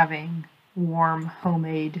cold by having warm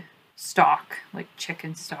homemade stock, like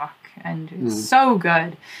chicken stock, and it's so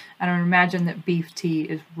good. And I imagine that beef tea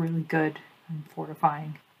is really good and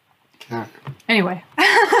fortifying. Okay. Anyway.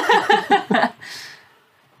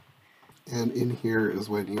 And in here is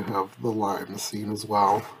when you have the lime scene as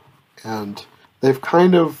well. And they've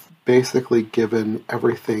kind of basically given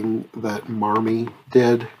everything that Marmee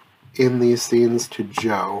did in these scenes to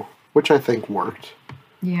Jo, which I think worked.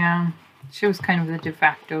 Yeah. She was kind of the de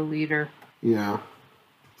facto leader. Yeah.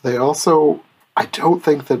 They also, I don't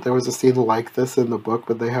think that there was a scene like this in the book,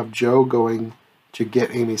 but they have Jo going to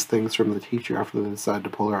get Amy's things from the teacher after they decide to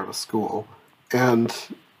pull her out of school. And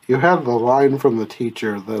you had the line from the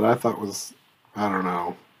teacher that I thought was, I don't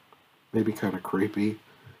know, maybe kind of creepy.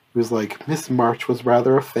 It was like, Miss March was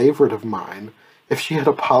rather a favorite of mine. If she had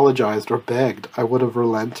apologized or begged, I would have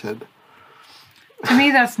relented. To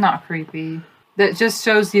me, that's not creepy. That just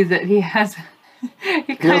shows you that he has...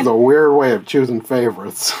 he has a weird way of choosing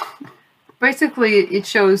favorites. Basically, it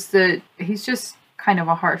shows that he's just kind of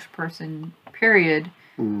a harsh person, period.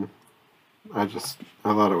 I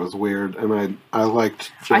thought it was weird, and I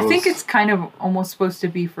liked Jo's... I think it's kind of almost supposed to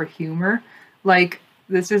be for humor. Like,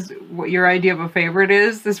 this is what your idea of a favorite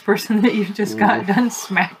is, this person that you just got done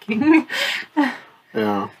smacking.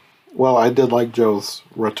 Yeah. Well, I did like Jo's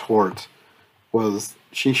retort, was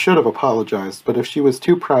she should have apologized, but if she was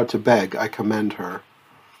too proud to beg, I commend her.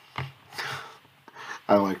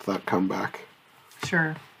 I liked that comeback.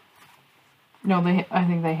 Sure. No, I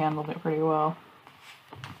think they handled it pretty well.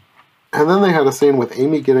 And then they had a scene with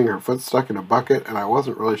Amy getting her foot stuck in a bucket, and I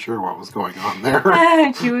wasn't really sure what was going on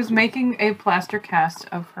there. She was making a plaster cast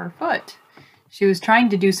of her foot. She was trying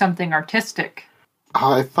to do something artistic.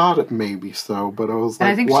 I thought it may be so, but I was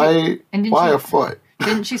like, why a foot?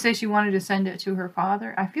 Didn't she say she wanted to send it to her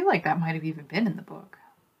father? I feel like that might have even been in the book.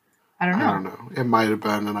 I don't know. It might have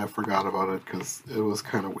been, and I forgot about it because it was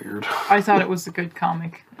kind of weird. I thought it was a good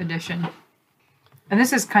comic addition. And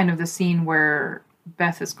this is kind of the scene where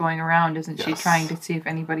Beth is going around, isn't she? Trying to see if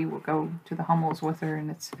anybody will go to the Hummels with her, and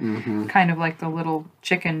it's kind of like the little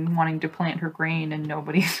chicken wanting to plant her grain and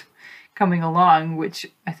nobody's coming along, which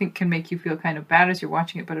I think can make you feel kind of bad as you're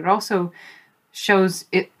watching it, but it also shows,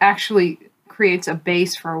 it actually creates a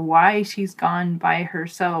base for why she's gone by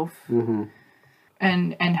herself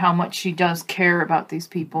and how much she does care about these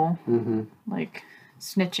people, like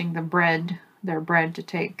snitching their bread to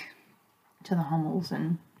take to the Hummels.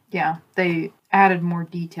 And yeah, they added more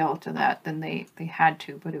detail to that than they had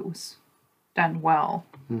to, but it was done well.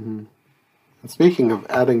 And speaking of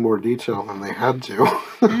adding more detail than they had to,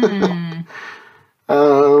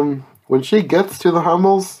 when she gets to the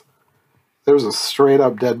Hummels, there's a straight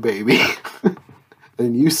up dead baby.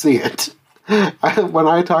 And you see it. When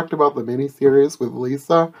I talked about the miniseries with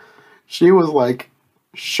Lisa, she was like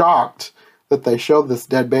shocked that they showed this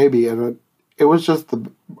dead baby, and it was just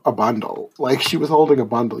a bundle. Like, she was holding a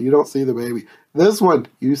bundle. You don't see the baby. This one,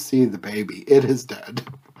 you see the baby. It is dead.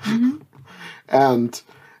 And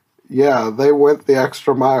yeah, they went the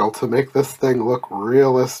extra mile to make this thing look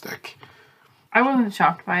realistic. I wasn't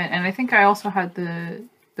shocked by it, and I think I also had the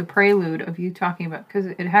prelude of you talking about, because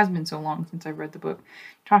it has been so long since I've read the book,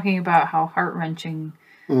 talking about how heart-wrenching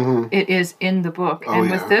it is in the book. And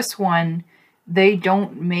with this one, they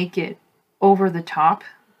don't make it over the top,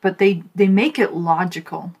 but they make it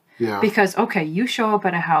logical. Yeah. Because, okay, you show up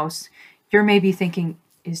at a house, you're maybe thinking,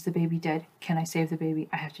 is the baby dead? Can I save the baby?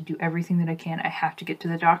 I have to do everything that I can. I have to get to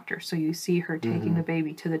the doctor. So you see her taking the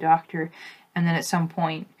baby to the doctor, and then at some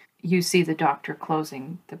point, you see the doctor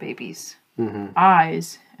closing the baby's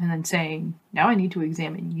eyes and then saying, now I need to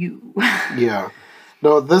examine you. Yeah.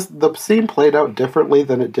 No, the scene played out differently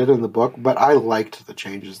than it did in the book, but I liked the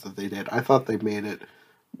changes that they did. I thought they made it,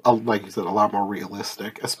 like you said, a lot more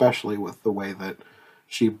realistic, especially with the way that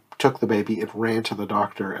she took the baby and ran to the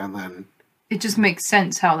doctor, and then... It just makes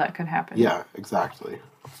sense how that could happen. Yeah, exactly.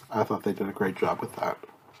 I thought they did a great job with that.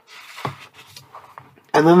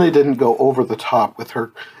 And then they didn't go over the top with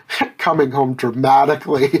her coming home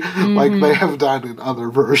dramatically like they have done in other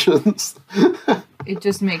versions. It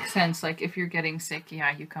just makes sense. Like, if you're getting sick,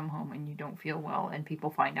 yeah, you come home and you don't feel well, and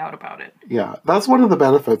people find out about it. Yeah, that's one of the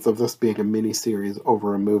benefits of this being a mini-series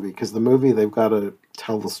over a movie, because the movie, they've got to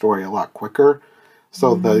tell the story a lot quicker.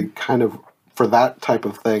 So they kind of, for that type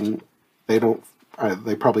of thing, they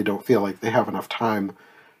probably don't feel like they have enough time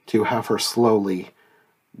to have her slowly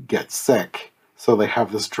get sick. So they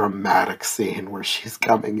have this dramatic scene where she's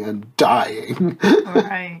coming in dying.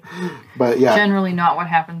 Right. But yeah. Generally not what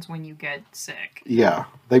happens when you get sick. Yeah.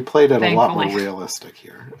 They played it Thankfully. A lot more realistic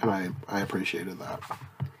here. And I appreciated that.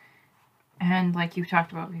 And like you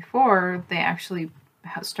talked about before, they actually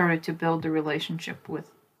started to build the relationship with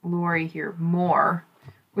Laurie here more,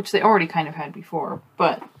 which they already kind of had before,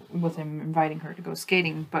 but with him inviting her to go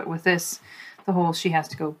skating. But with this, the whole she has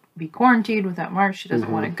to go be quarantined with Aunt March. She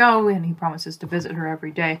doesn't want to go, and he promises to visit her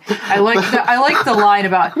every day. I like the line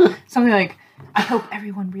about something like, "I hope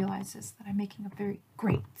everyone realizes that I'm making a very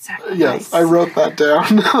great sacrifice." Yes, I wrote that down.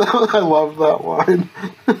 I love that line.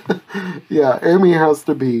 Yeah, Amy has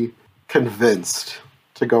to be convinced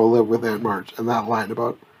to go live with Aunt March, and that line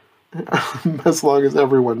about, as long as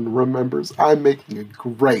everyone remembers, I'm making a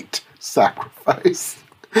great sacrifice.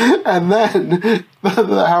 And then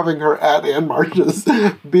having her at Aunt March's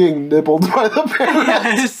being nibbled by the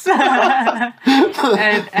parents.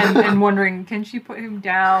 Yes. and wondering, can she put him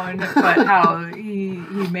down? But how he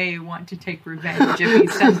may want to take revenge if he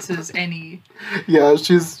senses any. Yeah,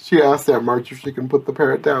 she asked Aunt March if she can put the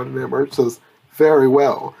parrot down, and Aunt March says, "Very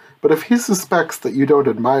well. But if he suspects that you don't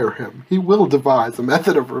admire him, he will devise a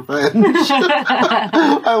method of revenge."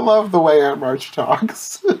 I love the way Aunt March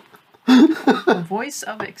talks. The voice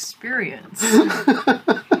of experience.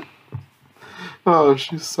 Oh,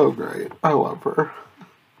 she's so great. I love her.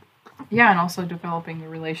 Yeah, and also developing a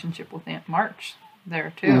relationship with Aunt March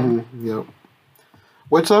there, too. Yep.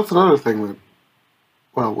 Which, that's another thing that,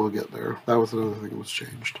 well, we'll get there. That was another thing that was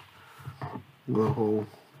changed. The whole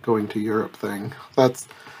going to Europe thing.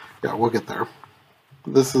 Yeah, we'll get there.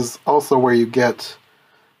 This is also where you get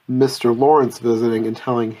Mr. Lawrence visiting and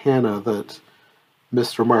telling Hannah that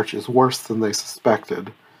Mr. March is worse than they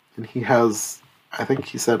suspected. And he has, I think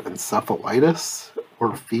he said, encephalitis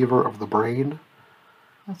or fever of the brain.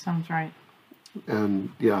 That sounds right. And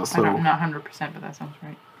yeah, so I'm not 100%, but that sounds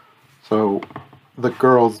right. So the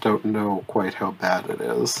girls don't know quite how bad it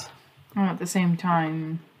is. Well, at the same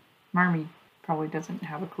time, Marmee probably doesn't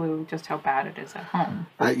have a clue just how bad it is at home.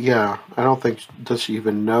 Yeah, I don't think, does she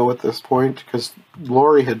even know at this point? Because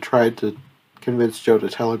Laurie had tried to convince Joe to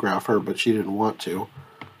telegraph her, but she didn't want to.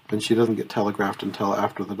 And she doesn't get telegraphed until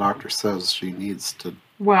after the doctor says she needs to.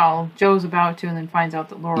 Well, Joe's about to, and then finds out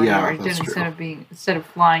that Laurie already did. True. Instead of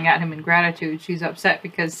flying at him in gratitude, she's upset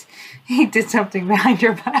because he did something behind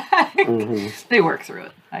her back. They work through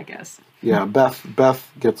it, I guess. Yeah,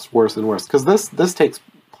 Beth gets worse and worse because this takes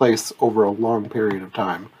place over a long period of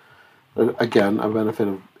time. Again, a benefit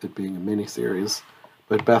of it being a miniseries,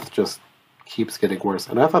 but Beth just keeps getting worse.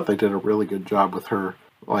 And I thought they did a really good job with her,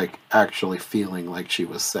 like, actually feeling like she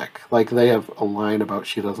was sick. Like, they have a line about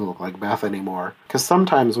she doesn't look like Beth anymore. Because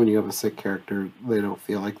sometimes when you have a sick character, they don't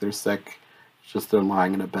feel like they're sick. It's just they're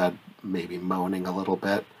lying in a bed, maybe moaning a little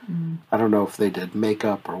bit. I don't know if they did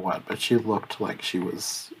makeup or what, but she looked like she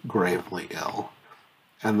was gravely ill.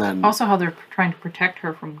 And then also how they're trying to protect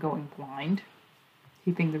her from going blind.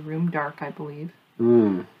 Keeping the room dark, I believe.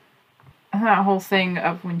 And that whole thing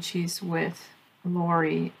of when she's with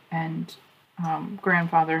Laurie and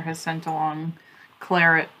grandfather has sent along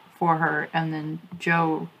claret for her, and then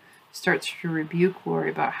Joe starts to rebuke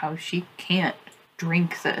Laurie about how she can't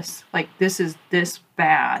drink this. Like, this is this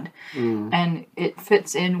bad. And it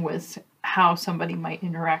fits in with how somebody might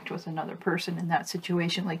interact with another person in that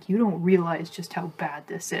situation. Like, you don't realize just how bad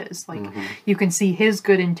this is. Like, you can see his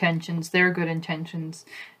good intentions, their good intentions,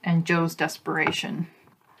 and Joe's desperation.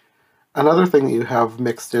 Another thing that you have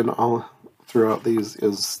mixed in all throughout these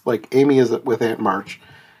is, like, Amy is with Aunt March.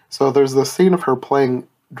 So there's this scene of her playing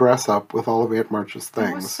dress up with all of Aunt March's things.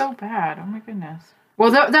 It was so bad. Oh my goodness.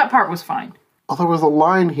 Well, that part was fine. Well, there was a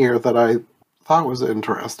line here that I thought was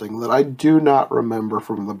interesting that I do not remember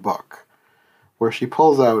from the book, where she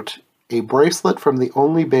pulls out a bracelet from the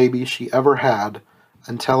only baby she ever had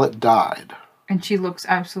until it died. And she looks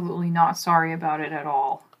absolutely not sorry about it at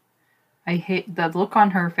all. I hate the look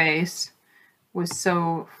on her face was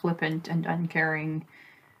so flippant and uncaring.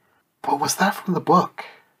 But was that from the book?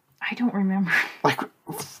 I don't remember. Like,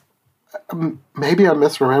 maybe I'm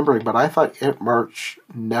misremembering, but I thought Aunt March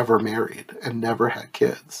never married and never had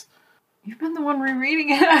kids. You've been the one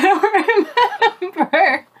rereading it. I don't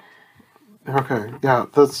remember. Okay, yeah,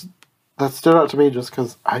 that stood out to me just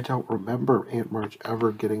because I don't remember Aunt March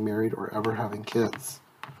ever getting married or ever having kids.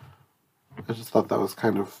 I just thought that was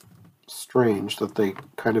kind of strange that they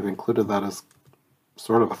kind of included that as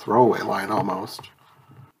sort of a throwaway line almost.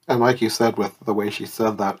 And like you said, with the way she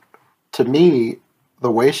said that, to me,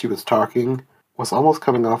 the way she was talking was almost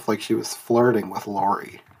coming off like she was flirting with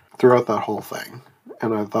Laurie throughout that whole thing.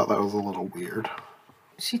 And I thought that was a little weird.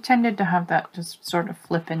 She tended to have that just sort of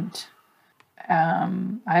flippant,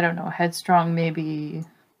 I don't know, headstrong, maybe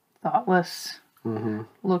thoughtless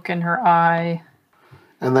look in her eye.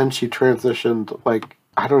 And then she transitioned, like,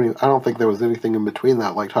 I don't think there was anything in between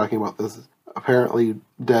that, like talking about this apparently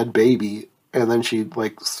dead baby, and then she,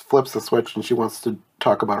 like, flips the switch and she wants to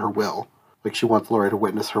talk about her will. Like, she wants Laurie to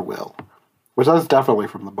witness her will. Which that was definitely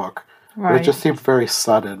from the book. Right. But it just seemed very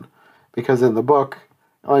sudden. Because in the book,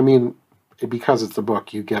 I mean, because it's a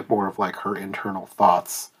book, you get more of, like, her internal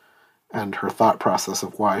thoughts and her thought process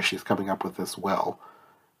of why she's coming up with this will.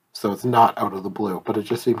 So it's not out of the blue, but it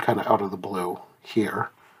just seemed kind of out of the blue here.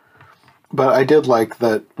 But I did like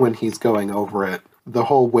that when he's going over it, the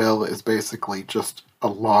whole will is basically just a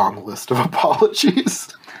long list of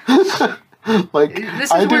apologies. Like,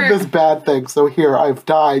 I did this bad thing, so here, I've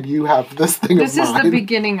died, you have this thing of mine. This is the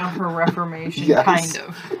beginning of her reformation, yes. Kind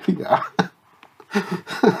of. Yeah.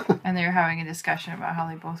 And they're having a discussion about how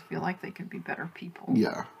they both feel like they could be better people.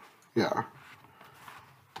 Yeah. Yeah.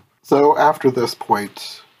 So after this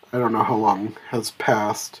point, I don't know how long has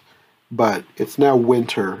passed, but it's now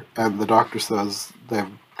winter, and the doctor says they've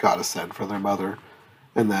got to send for their mother.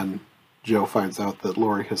 And then Joe finds out that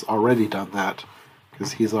Laurie has already done that,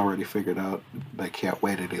 because he's already figured out they can't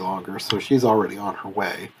wait any longer, so she's already on her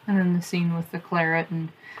way. And then the scene with the claret, and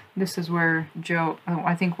this is where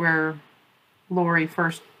I think where Laurie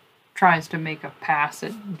first tries to make a pass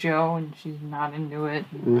at Joe, and she's not into it.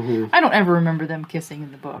 I don't ever remember them kissing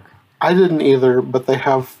in the book. I didn't either, but they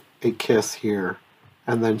have a kiss here,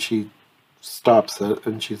 and then she stops it,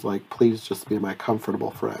 and she's like, please just be my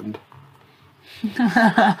comfortable friend.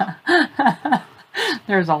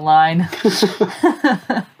 There's a line.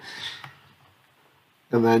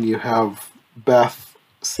 And then you have Beth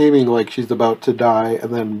seeming like she's about to die,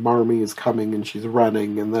 and then Marmee is coming and she's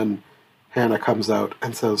running, and then Hannah comes out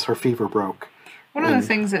and says her fever broke. One of the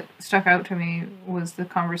things that stuck out to me was the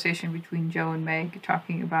conversation between Joe and Meg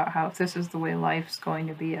talking about how if this is the way life's going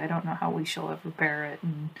to be, I don't know how we shall ever bear it.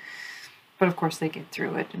 But of course they get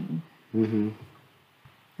through it. And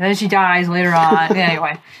then she dies later on.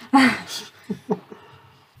 Anyway.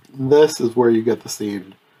 This is where you get the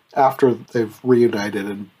scene. After they've reunited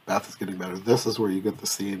and Beth is getting better, this is where you get the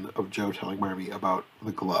scene of Joe telling Marmee about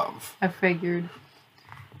the glove. I figured.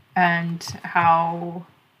 And how...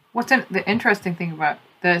 the interesting thing about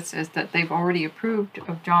this is that they've already approved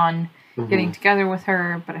of John getting together with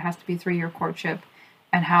her, but it has to be a 3-year courtship,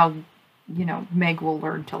 and how, Meg will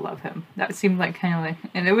learn to love him. That seemed like kind of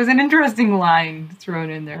like... And it was an interesting line thrown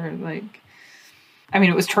in there. Like, I mean,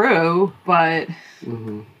 it was true, but...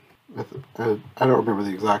 I don't remember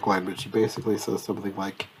the exact line, but she basically says something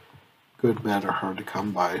like, good men are hard to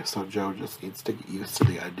come by, so Joe just needs to get used to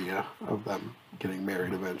the idea of them getting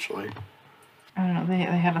married eventually. I don't know, they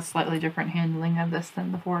had a slightly different handling of this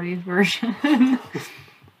than the 40s version.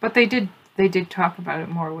 But they did talk about it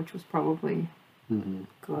more, which was probably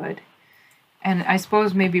good. And I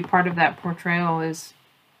suppose maybe part of that portrayal is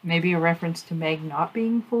maybe a reference to Meg not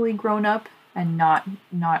being fully grown up and not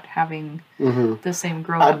having the same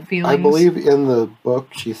grown-up feelings. I believe in the book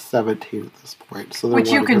she's 17 at this point, so which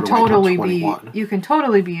you can totally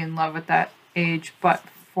be in love at that age, but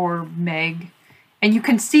for Meg, and you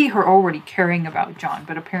can see her already caring about John,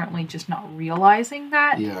 but apparently just not realizing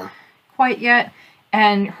that quite yet.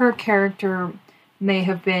 And her character may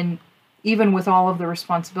have been, even with all of the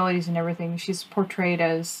responsibilities and everything, she's portrayed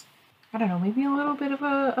as, I don't know, maybe a little bit of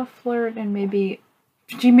a flirt, and maybe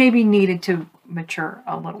she maybe needed to mature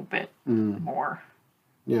a little bit more.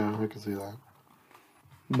 Yeah, I can see that.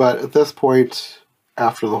 But at this point,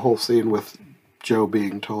 after the whole scene with Joe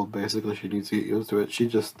being told basically she needs to get used to it, she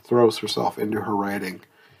just throws herself into her writing.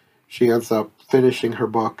 She ends up finishing her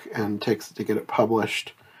book and takes it to get it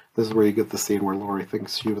published. This is where you get the scene where Laurie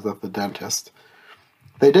thinks she was at the dentist.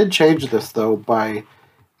 They did change this, though, by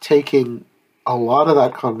taking a lot of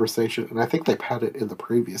that conversation, and I think they've had it in the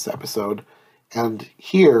previous episode, and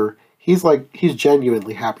here, he's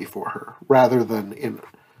genuinely happy for her, rather than in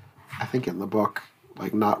the book,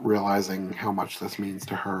 like, not realizing how much this means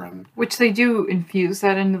to her. And which they do infuse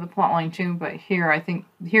that into the plotline too, but here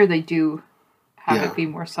they do have it be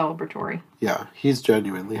more celebratory. Yeah, he's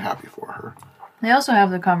genuinely happy for her. They also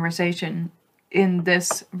have the conversation in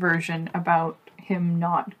this version about him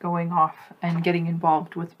not going off and getting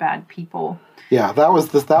involved with bad people. Yeah, that was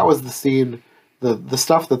the scene. The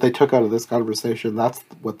stuff that they took out of this conversation, that's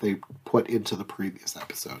what they put into the previous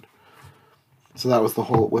episode. So that was the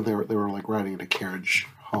whole, when they were like riding in a carriage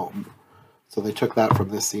home. So they took that from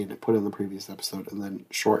this scene and put it in the previous episode, and then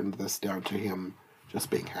shortened this down to him just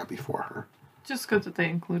being happy for her. Just good that they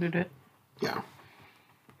included it. Yeah.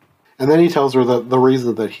 And then he tells her that the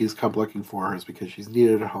reason that he's come looking for her is because she's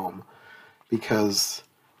needed at home, because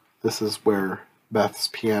this is where Beth's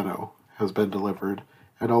piano has been delivered,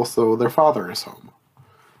 and also their father is home.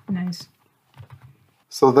 Nice.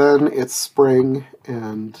 So then it's spring,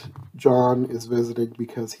 and John is visiting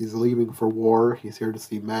because he's leaving for war. He's here to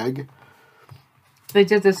see Meg. They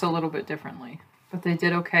did this a little bit differently, but they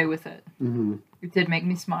did okay with it. Mm-hmm. It did make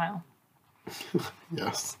me smile.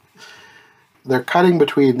 Yes. They're cutting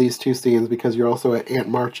between these two scenes because you're also at Aunt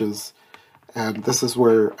March's, and this is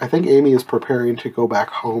where I think Amy is preparing to go back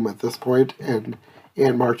home at this point, and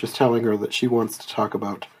Aunt March is telling her that she wants to talk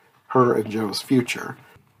about her and Joe's future.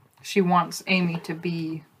 She wants Amy to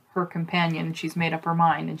be her companion. She's made up her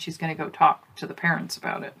mind, and she's going to go talk to the parents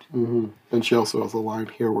about it. Mm-hmm. And she also has a line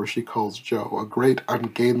here where she calls Joe a great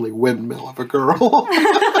ungainly windmill of a girl.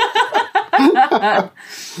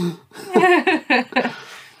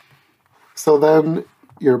 So then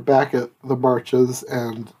you're back at the Marches,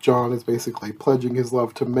 and John is basically pledging his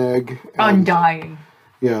love to Meg. Undying.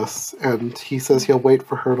 Yes, and he says he'll wait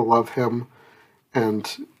for her to love him,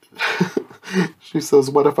 and she says,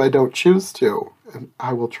 "What if I don't choose to?" And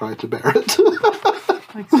I will try to bear it.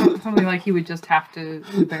 Like something like he would just have to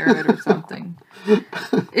bear it or something.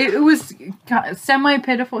 It was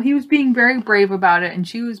semi-pitiful. He was being very brave about it, and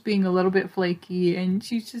she was being a little bit flaky, and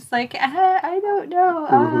she's just like, I don't know.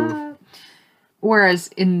 Mm-hmm. Whereas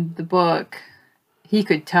in the book, he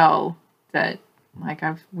could tell that, like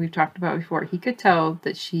we've talked about before, he could tell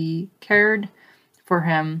that she cared for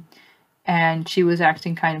him, and she was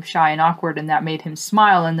acting kind of shy and awkward, and that made him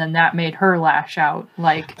smile, and then that made her lash out.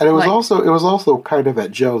 And it was also kind of at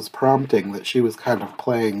Joe's prompting that she was kind of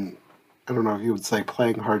playing, I don't know if you would say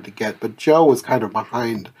playing hard to get, but Joe was kind of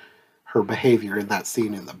behind her behavior in that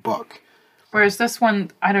scene in the book. Whereas this one,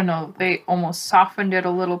 I don't know, they almost softened it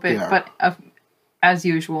a little bit, but as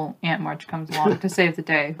usual, Aunt March comes along to save the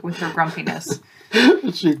day with her grumpiness.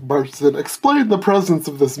 She marches in, "Explain the presence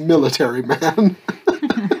of this military man."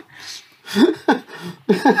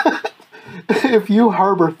 "If you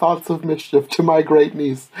harbor thoughts of mischief to my great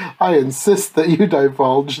niece, I insist that you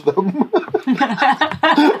divulge them."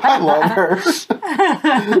 I love her.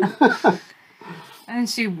 And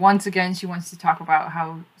she wants to talk about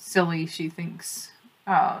how silly she thinks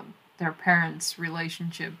their parents'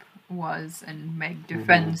 relationship was, and Meg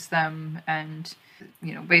defends them, and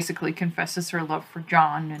basically confesses her love for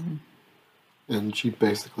John, and she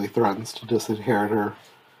basically threatens to disinherit her.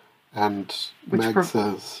 And Meg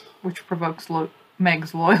says... Which provokes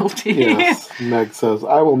Meg's loyalty. Yes, Meg says,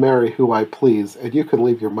 "I will marry who I please, and you can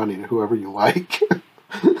leave your money to whoever you like."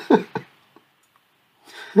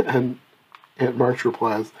 And Aunt March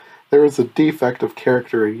replies, "There is a defect of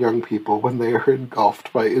character in young people when they are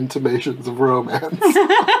engulfed by intimations of romance."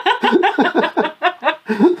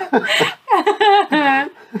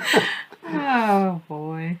 Oh,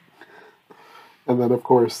 boy. And then, of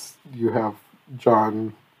course, you have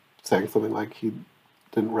John saying something like he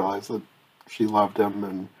didn't realize that she loved him,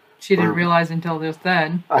 and she didn't realize until just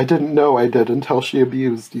then. "I didn't know I did until she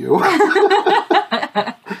abused you."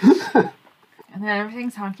 And then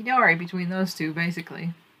everything's honky-dory between those two,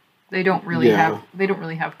 basically. They don't really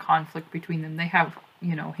have conflict between them. They have,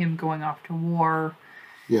 him going off to war.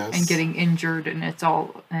 Yes. And getting injured, and it's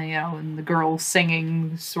all, and the girl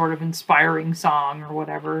singing sort of inspiring song or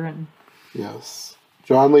whatever. And yes.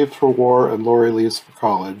 John leaves for war, and Laurie leaves for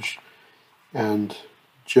college. And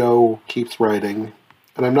Joe keeps writing.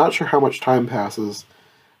 And I'm not sure how much time passes,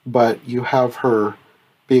 but you have her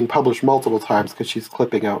being published multiple times because she's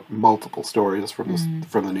clipping out multiple stories from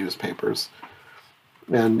the newspapers.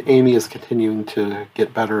 And Amy is continuing to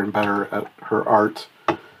get better and better at her art.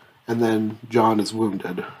 And then John is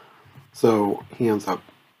wounded. So he ends up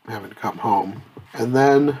having to come home. And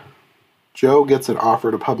then Joe gets an offer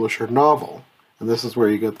to publish her novel. And this is where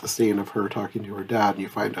you get the scene of her talking to her dad, and you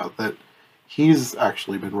find out that he's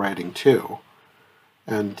actually been writing too.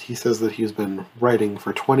 And he says that he's been writing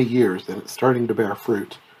for 20 years, and it's starting to bear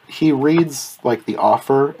fruit. He reads, the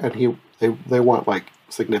offer, and they want,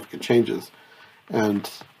 significant changes. And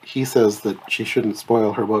he says that she shouldn't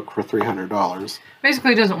spoil her book for $300.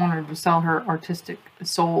 Basically, doesn't want her to sell her artistic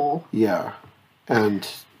soul. Yeah. And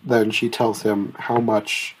then she tells him how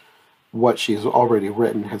much what she's already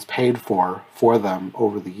written has paid for them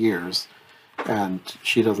over the years. And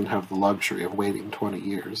she doesn't have the luxury of waiting 20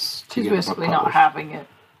 years to She's get a book basically published. not having it.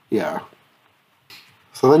 Yeah.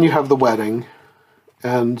 So then you have the wedding,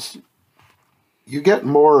 and you get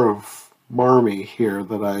more of Marmee here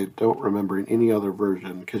that I don't remember in any other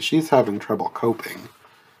version, because she's having trouble coping.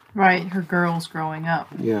 Right, her girl's growing up.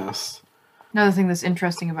 Yes. Another thing that's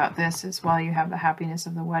interesting about this is while you have the happiness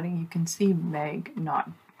of the wedding, you can see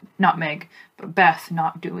but Beth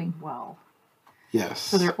not doing well. Yes.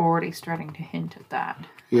 So they're already starting to hint at that.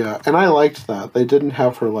 Yeah, and I liked that. They didn't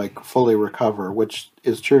have her, like, fully recover, which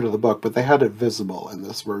is true to the book, but they had it visible in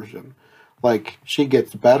this version. Like, she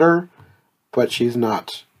gets better, but she's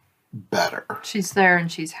not better. She's there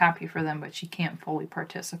and she's happy for them, but she can't fully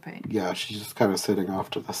participate. Yeah, she's just kind of sitting off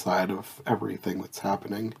to the side of everything that's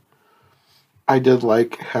happening. I did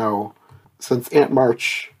like how, since Aunt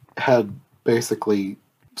March had basically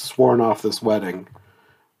sworn off this wedding,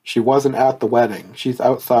 she wasn't at the wedding. She's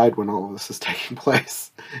outside when all of this is taking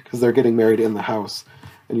place, because they're getting married in the house.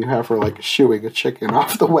 And you have her, like, shooing a chicken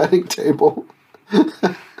off the wedding table.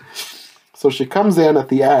 So she comes in at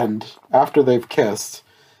the end, after they've kissed,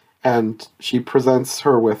 and she presents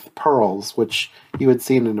her with pearls, which you had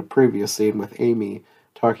seen in a previous scene with Amy,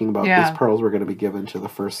 talking about these pearls were going to be given to the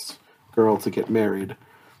first girl to get married.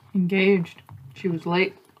 Engaged. She was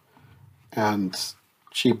late. And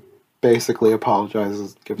she basically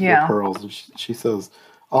apologizes, gives her pearls, and she says,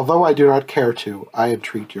 "Although I do not care to, I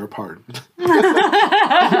entreat your pardon."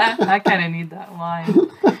 I kind of need that line.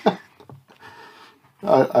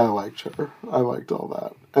 I liked her. I liked all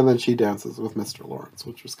that. And then she dances with Mr. Lawrence,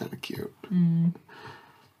 which was kind of cute. Mm.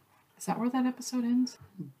 Is that where that episode ends?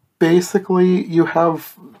 Basically, you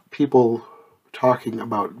have people talking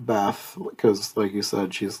about Beth, because, like you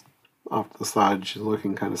said, she's off to the side, she's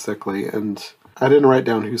looking kind of sickly, and I didn't write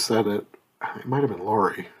down who said it. It might have been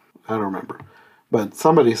Lori. I don't remember. But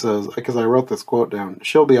somebody says, because I wrote this quote down,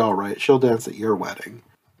 "She'll be all right. She'll dance at your wedding,"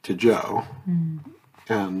 to Joe. Mm.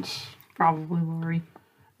 And probably Lori.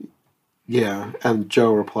 Yeah, and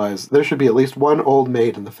Joe replies, "There should be at least one old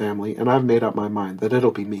maid in the family, and I've made up my mind that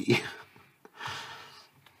it'll be me."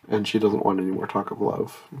 And she doesn't want any more talk of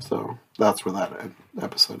love. So that's where that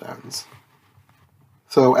episode ends.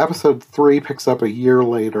 So episode 3 picks up a year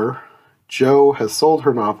later. Jo has sold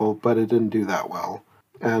her novel, but it didn't do that well.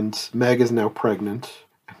 And Meg is now pregnant.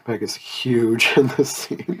 And Meg is huge in this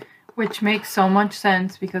scene. Which makes so much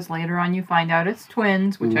sense, because later on you find out it's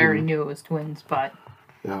twins, which I already knew it was twins, but...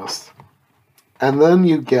 Yes. And then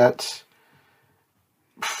you get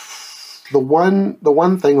the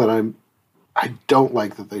one thing that I don't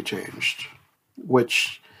like that they changed,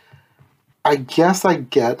 which I guess I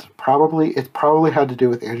get. It probably had to do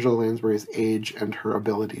with Angela Lansbury's age and her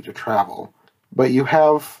ability to travel. But you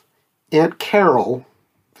have Aunt Carol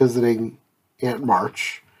visiting Aunt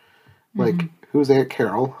March. Like, who's Aunt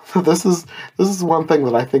Carol? This is one thing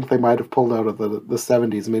that I think they might have pulled out of the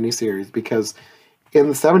 70s miniseries, because in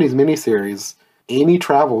the 70s miniseries, Amy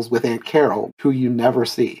travels with Aunt Carol, who you never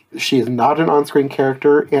see. She is not an on-screen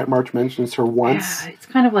character. Aunt March mentions her once. Yeah, it's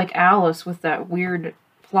kind of like Alice with that weird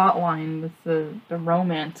plot line with the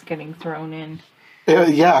romance getting thrown in.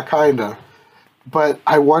 Yeah, kinda. But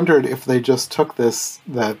I wondered if they just took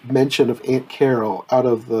that mention of Aunt Carol out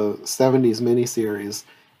of the 70s miniseries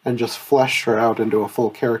and just fleshed her out into a full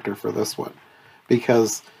character for this one.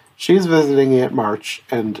 Because she's visiting Aunt March,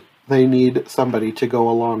 and they need somebody to go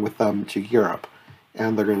along with them to Europe.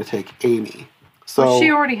 And they're going to take Amy. So well, she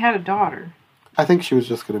already had a daughter. I think she was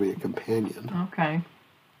just going to be a companion. Okay.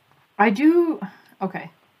 Okay.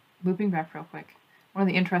 Looping back real quick. One of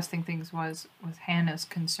the interesting things was Hannah's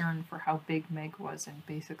concern for how big Meg was, and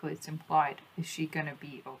basically it's implied, is she going to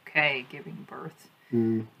be okay giving birth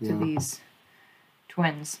to these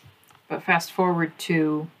twins? But fast forward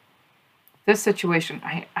to this situation,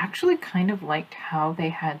 I actually kind of liked how they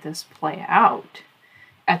had this play out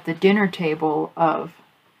at the dinner table of,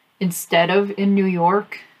 instead of in New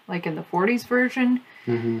York, like in the 40s version,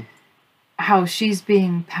 how she's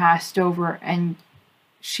being passed over and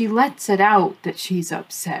she lets it out that she's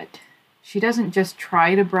upset. She doesn't just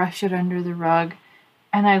try to brush it under the rug.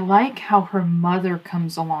 And I like how her mother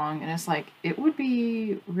comes along and is like, it would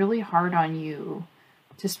be really hard on you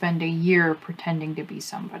to spend a year pretending to be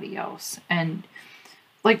somebody else. And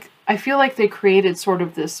like, I feel like they created sort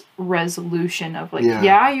of this resolution of like,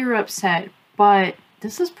 yeah you're upset, but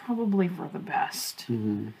this is probably for the best.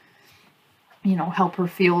 You know, help her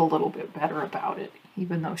feel a little bit better about it.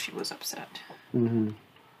 even though she was upset. Mm-hmm.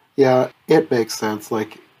 Yeah, it makes sense.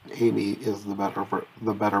 Like, Amy is the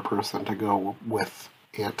better person to go with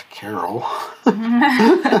Aunt Carol.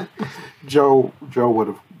 Jo would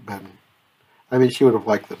have been. I mean, she would have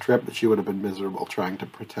liked the trip, but she would have been miserable trying to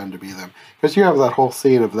pretend to be them. Because you have that whole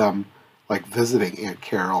scene of them, like, visiting Aunt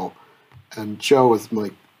Carol, and Jo is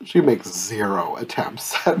like, she makes zero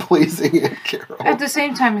attempts at pleasing Aunt Carol. At the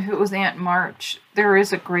same time, if it was Aunt March, there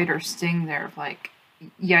is a greater sting there of, like,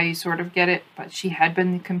 yeah, you sort of get it, but she had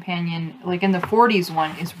been the companion. Like, in the 40s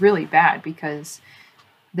one is really bad because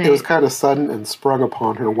it was kind of sudden and sprung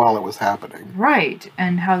upon her while it was happening. Right,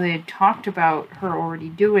 and how they had talked about her already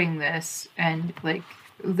doing this, and, like,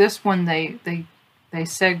 this one, they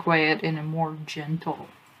segue it in a more gentle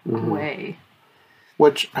way.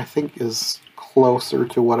 Which I think is closer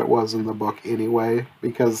to what it was in the book anyway,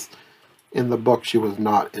 because in the book she was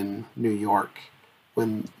not in New York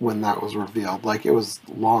when that was revealed. Like, it was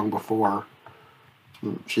long before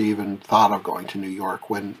she even thought of going to New York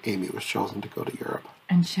when Amy was chosen to go to Europe.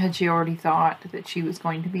 And had she already thought that she was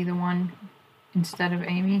going to be the one instead of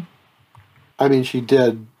Amy? I mean, she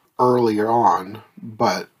did earlier on,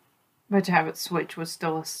 but to have it switch was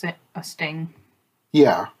still a sting.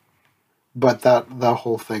 Yeah. But the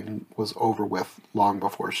whole thing was over with long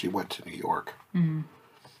before she went to New York. Mm-hmm.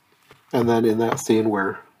 And then in that scene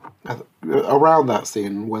around that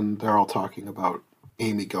scene, when they're all talking about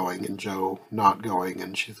Amy going and Jo not going,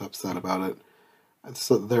 and she's upset about it,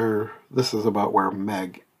 so this is about where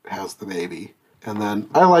Meg has the baby. And then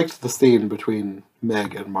I liked the scene between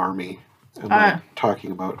Meg and Marmee, and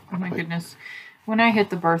talking about... Oh my goodness. When I hit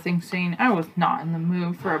the birthing scene, I was not in the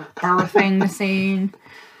mood for a birthing scene.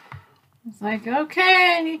 It's like,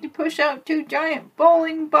 okay, I need to push out 2 giant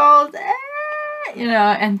bowling balls.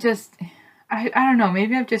 And just, I don't know,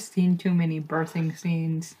 maybe I've just seen too many birthing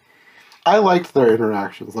scenes. I liked their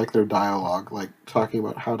interactions, like their dialogue, like talking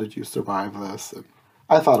about how did you survive this. And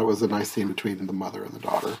I thought it was a nice scene between the mother and the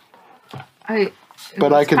daughter. I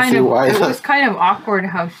can see why. It was kind of awkward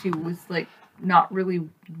how she was, like, not really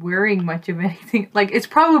wearing much of anything. Like, it's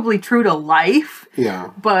probably true to life.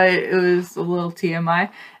 Yeah. But it was a little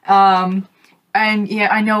TMI. And yeah,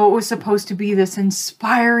 I know it was supposed to be this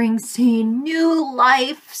inspiring scene. New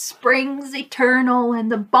life springs eternal and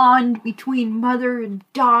the bond between mother and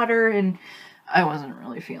daughter. And I wasn't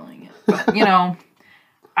really feeling it. But,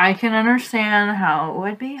 I can understand how it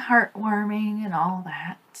would be heartwarming and all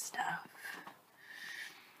that stuff.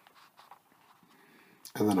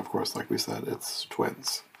 And then, of course, like we said, it's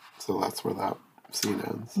twins. So that's where that scene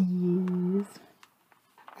ends. Yes.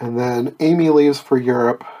 And then Amy leaves for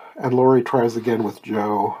Europe, and Laurie tries again with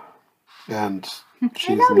Jo, and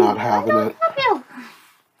she's not having it.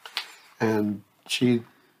 And she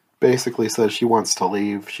basically says she wants to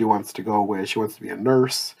leave. She wants to go away. She wants to be a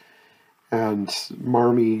nurse. And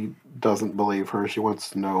Marmee doesn't believe her. She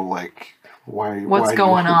wants to know, like, what's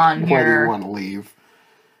going on here? Why do you want to leave?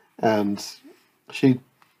 And she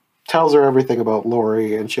tells her everything about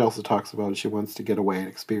Laurie, and she also talks about she wants to get away and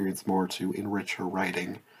experience more to enrich her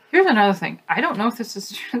writing. Here's another thing. I don't know if this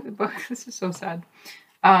is true in the book. This is so sad.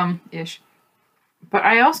 Ish. But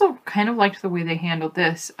I also kind of liked the way they handled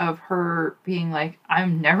this, of her being like,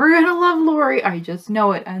 I'm never going to love Laurie. I just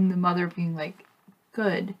know it. And the mother being like,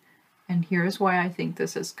 good. And here's why I think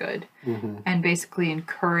this is good. Mm-hmm. And basically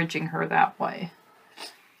encouraging her that way.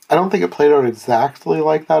 I don't think it played out exactly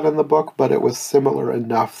like that in the book, but it was similar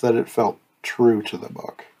enough that it felt true to the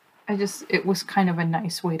book. It was kind of a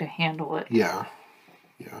nice way to handle it. Yeah.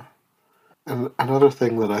 Yeah. And another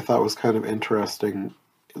thing that I thought was kind of interesting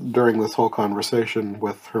during this whole conversation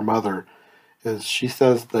with her mother is she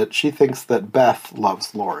says that she thinks that Beth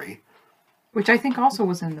loves Laurie. Which I think also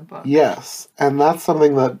was in the book. Yes. And that's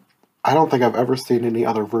something that I don't think I've ever seen any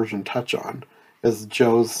other version touch on, is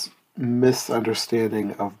Jo's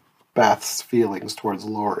misunderstanding of Beth's feelings towards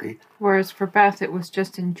Laurie. Whereas for Beth, it was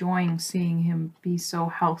just enjoying seeing him be so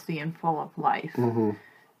healthy and full of life. Mm-hmm.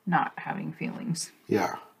 Not having feelings.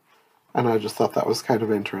 Yeah. And I just thought that was kind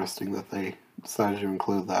of interesting that they decided to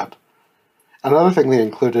include that. Another thing they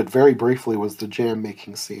included very briefly was the jam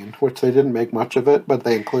making scene, which they didn't make much of it, but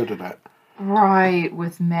they included it. Right,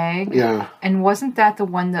 with Meg. Yeah. And wasn't that the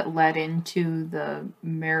one that led into the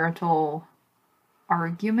marital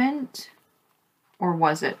argument? Or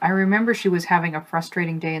was it? I remember she was having a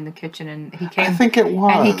frustrating day in the kitchen, and he came. I think it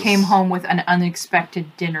was. And he came home with an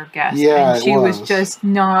unexpected dinner guest. Yeah, and she was just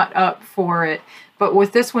not up for it. But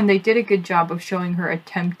with this one, they did a good job of showing her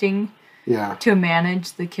attempting Yeah. to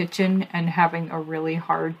manage the kitchen and having a really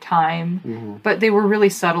hard time. Mm-hmm. But they were really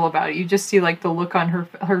subtle about it. You just see like the look on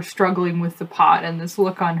her struggling with the pot, and this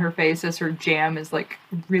look on her face as her jam is like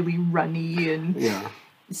really runny, and Yeah.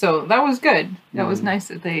 so that was good. That was nice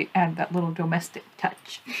that they add that little domestic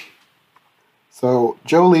touch. So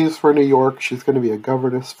Jo leaves for New York. She's going to be a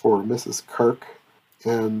governess for Mrs. Kirk,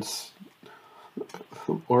 and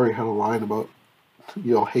Laurie had a line about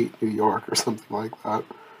 "you'll hate New York" or something like that.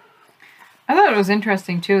 I thought it was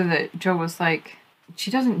interesting too that Jo was like,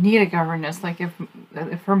 she doesn't need a governess. Like if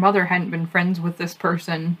her mother hadn't been friends with this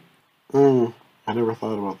person. I never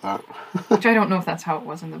thought about that. Which I don't know if that's how it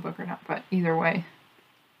was in the book or not, but either way.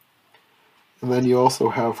 And then you also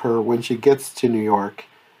have her when she gets to New York.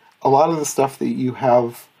 A lot of the stuff that you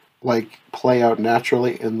have like play out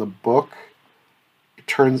naturally in the book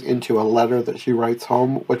turns into a letter that she writes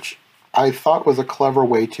home, which I thought was a clever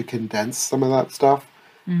way to condense some of that stuff.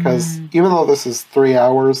 Because even though this is 3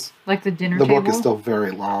 hours, like the dinner the table, book is still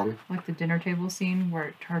very long. Like the dinner table scene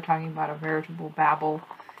where her talking about a veritable Babel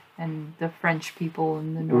and the French people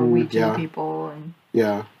and the Norwegian people. And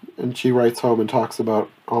yeah, and she writes home and talks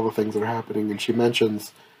about all the things that are happening, and she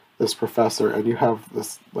mentions this professor, and you have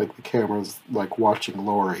this, like, the camera's, like, watching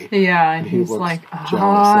Laurie. Yeah, and he's like,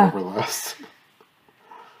 jealous over this.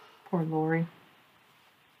 Poor Laurie.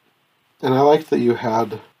 And I liked that you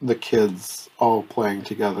had the kids all playing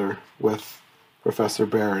together with Professor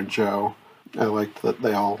Bear and Jo. I liked that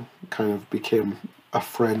they all kind of became a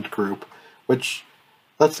friend group, which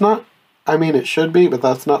that's not, I mean, it should be, but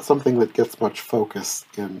that's not something that gets much focus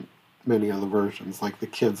in many of the versions, like the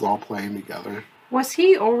kids all playing together. Was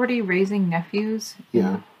he already raising nephews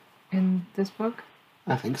in this book?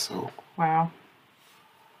 I think so. Wow.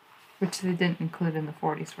 Which they didn't include in the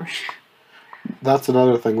 40s version. That's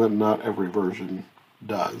another thing that not every version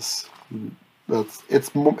does. It's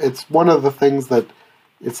one of the things that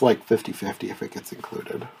it's like 50-50 if it gets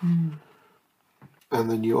included.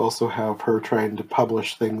 And then you also have her trying to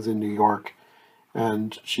publish things in New York,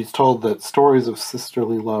 and she's told that stories of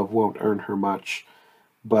sisterly love won't earn her much,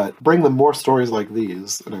 but bring them more stories like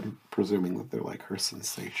these, and I'm presuming that they're like her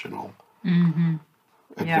sensational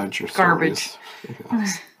adventure stories.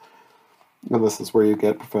 Yes. And this is where you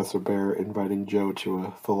get Professor Bear inviting Jo to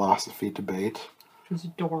a philosophy debate. Which was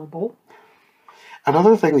adorable.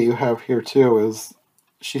 Another thing that you have here, too, is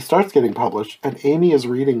she starts getting published, and Amy is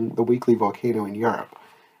reading The Weekly Volcano in Europe.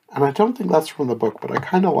 And I don't think that's from the book, but I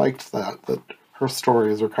kind of liked that her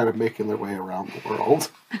stories are kind of making their way around the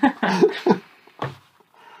world.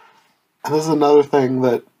 And this is another thing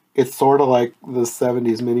that it's sort of like the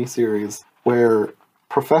 70s miniseries, where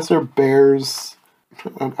Professor Bear's,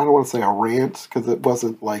 I don't want to say a rant, because it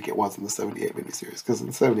wasn't like it was in the 78 miniseries, because in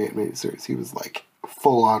the 78 miniseries he was like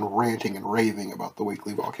full-on ranting and raving about the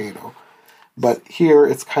Weekly Volcano. But here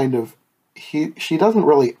it's kind of, she doesn't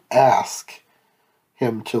really ask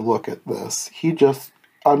him to look at this. He just,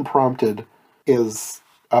 unprompted, is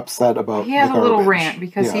upset about he has the a little garbage. rant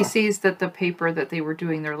because he sees that the paper that they were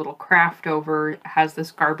doing their little craft over has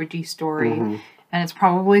this garbagey story, and it's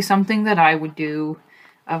probably something that I would do,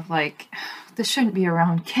 of like, this shouldn't be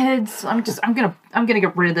around kids. I'm gonna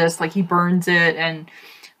get rid of this. Like, he burns it, and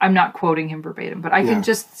I'm not quoting him verbatim, but I can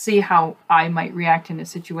just see how I might react in a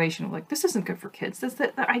situation of like, this isn't good for kids.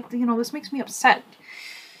 This makes me upset.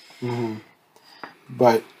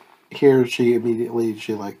 But here she immediately,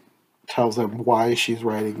 tells him why she's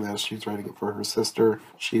writing this. She's writing it for her sister.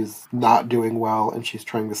 She's not doing well, and she's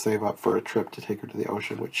trying to save up for a trip to take her to the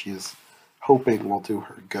ocean, which she's hoping will do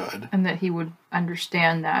her good. And that he would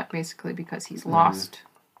understand that, basically, because he's lost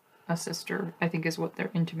a sister, I think is what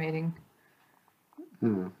they're intimating.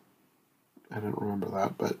 I didn't remember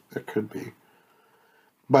that, but it could be.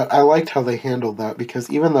 But I liked how they handled that, because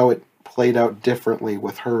even though it played out differently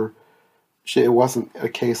with her, it wasn't a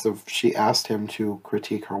case of she asked him to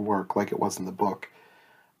critique her work like it was in the book.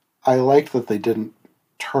 I liked that they didn't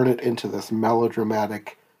turn it into this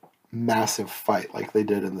melodramatic, massive fight like they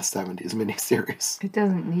did in the 70s miniseries. It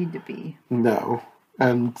doesn't need to be. No.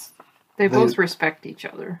 And they both respect each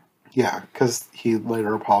other. Yeah, because he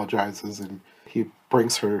later apologizes, and he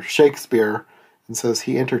brings her Shakespeare and says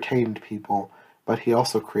he entertained people, but he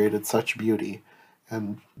also created such beauty,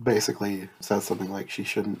 and basically says something like she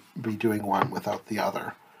shouldn't be doing one without the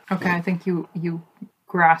other. Okay, I think you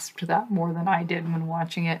grasped that more than I did when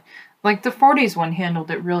watching it. Like, the 40s one handled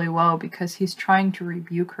it really well, because he's trying to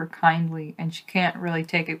rebuke her kindly, and she can't really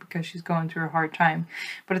take it because she's going through a hard time.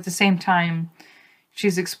 But at the same time,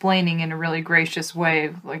 she's explaining in a really gracious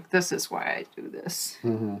way, like, this is why I do this.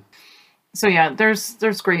 So yeah,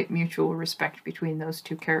 there's great mutual respect between those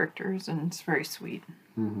two characters, and it's very sweet.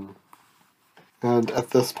 And at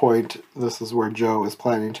this point, this is where Jo is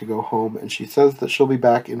planning to go home, and she says that she'll be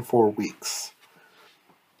back in 4 weeks.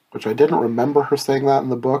 Which I didn't remember her saying that in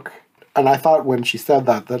the book. And I thought when she said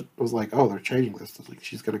that, that was like, oh, they're changing this. It's like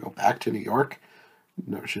she's going to go back to New York.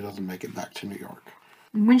 No, she doesn't make it back to New York.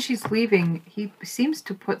 When she's leaving, he seems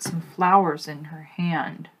to put some flowers in her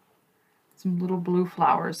hand. Some little blue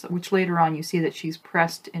flowers, which later on you see that she's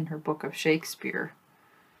pressed in her book of Shakespeare.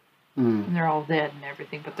 And they're all dead and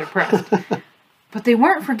everything, but they're pressed. But they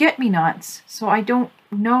weren't forget-me-nots, so I don't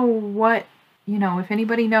know what, if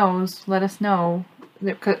anybody knows, let us know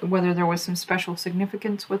whether there was some special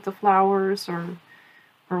significance with the flowers or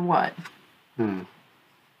what.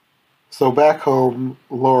 So back home,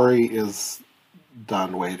 Laurie is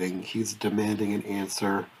done waiting. He's demanding an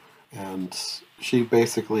answer, and she's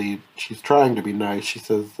trying to be nice. She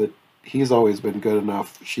says that he's always been good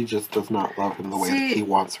enough. She just does not love him the way that he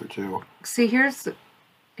wants her to. See,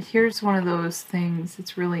 here's one of those things.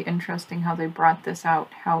 It's really interesting how they brought this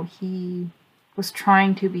out, how he was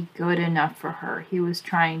trying to be good enough for her. He was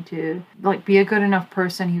trying to be a good enough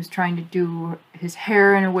person. He was trying to do his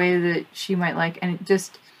hair in a way that she might like, and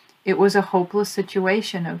it was a hopeless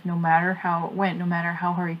situation of no matter how it went, no matter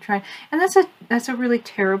how hard he tried. And that's a really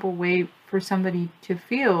terrible way for somebody to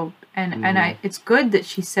feel. And it's good that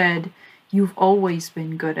she said, "You've always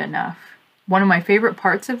been good enough." One of my favorite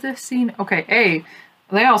parts of this scene,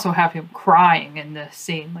 they also have him crying in this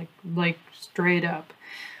scene, like straight up.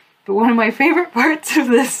 But one of my favorite parts of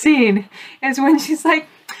this scene is when she's like,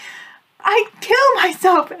 "I'd kill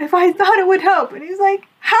myself if I thought it would help." And he's like,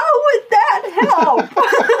 "How would that help?"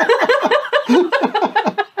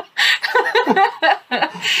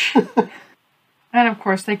 And of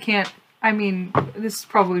course they can't. I mean, this is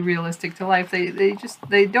probably realistic to life.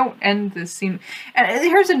 They don't end this scene. And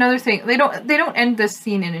here's another thing. They don't end this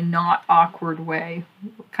scene in a not awkward way,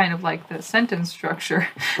 kind of like the sentence structure.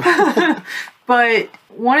 But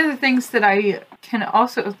one of the things that I can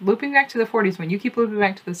also, looping back to the 40s one, you keep looping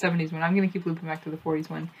back to the 70s one, I'm going to keep looping back to the 40s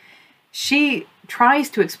one. She tries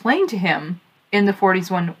to explain to him in the 40s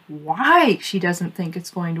one why she doesn't think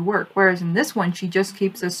it's going to work. Whereas in this one, she just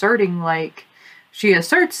keeps asserting, she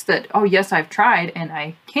asserts that, oh yes, I've tried and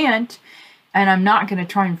I can't, and I'm not going to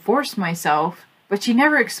try and force myself. But she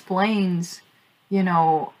never explains,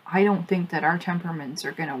 I don't think that our temperaments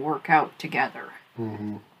are going to work out together.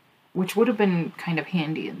 Mm-hmm. Which would have been kind of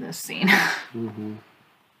handy in this scene. Mm-hmm.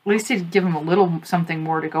 At least he'd give him a little something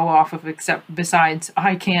more to go off of, besides,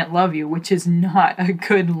 "I can't love you," which is not a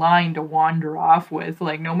good line to wander off with.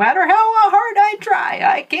 No matter how hard I try,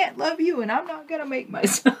 I can't love you, and I'm not going to make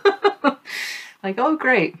myself. Oh,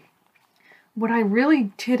 great. What I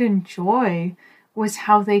really did enjoy was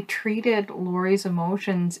how they treated Laurie's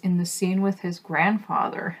emotions in the scene with his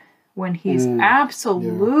grandfather, when he's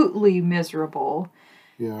absolutely miserable.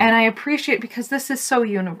 Yeah. And I appreciate, because this is so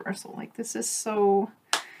universal. This is so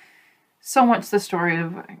much the story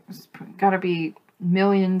of, gotta be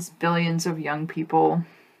millions, billions of young people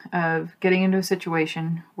of getting into a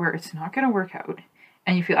situation where it's not going to work out.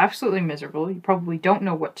 And you feel absolutely miserable. You probably don't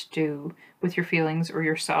know what to do with your feelings or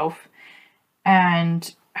yourself.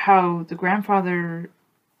 And how the grandfather,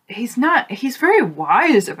 he's very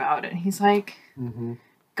wise about it. He's like,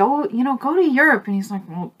 go to Europe. And he's like,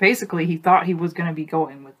 well, basically he thought he was going to be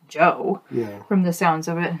going with Jo, from the sounds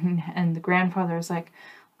of it. And the grandfather is like,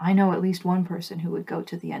 "I know at least one person who would go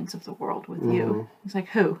to the ends of the world with you." He's like,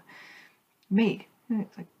 "Who?" "Me." And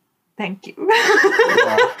it's like, "Thank you."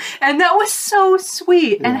 And that was so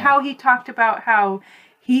sweet. And how he talked about how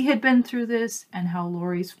he had been through this and how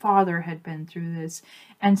Laurie's father had been through this.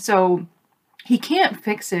 And so he can't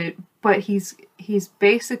fix it, but he's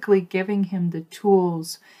basically giving him the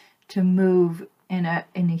tools to move in a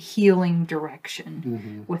healing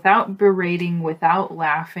direction, without berating, without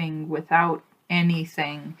laughing, without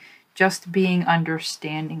anything, just being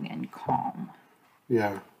understanding and calm.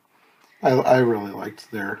 Yeah. I really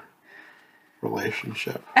liked their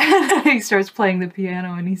relationship. He starts playing the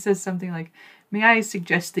piano and he says something like, "May I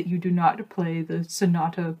suggest that you do not play the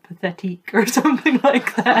Sonata Pathétique," or something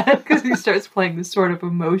like that, because he starts playing this sort of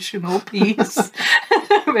emotional piece.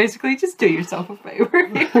 Basically, just do yourself a favor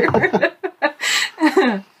here.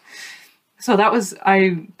 So that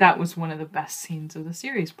was one of the best scenes of the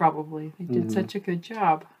series, probably. They did such a good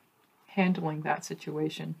job handling that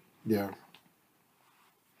situation. Yeah.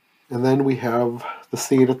 And then we have the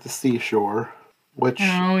scene at the seashore, which...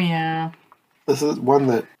 Oh, yeah. This is one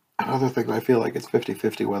that... Another thing, I feel like it's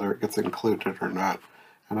 50-50 whether it gets included or not.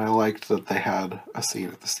 And I liked that they had a scene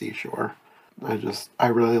at the seashore. I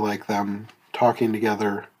really like them talking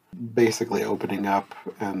together, basically opening up,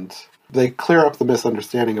 and they clear up the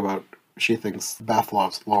misunderstanding about she thinks Beth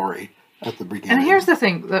loves Lori at the beginning. And here's the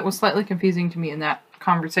thing that was slightly confusing to me in that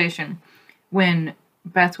conversation. When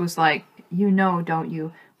Beth was like, you know, don't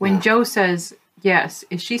you? When Joe says yes,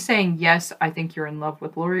 is she saying, yes, I think you're in love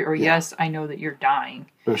with Lori, or yes, I know that you're dying?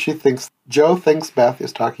 No, Joe thinks Beth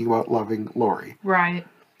is talking about loving Lori. Right.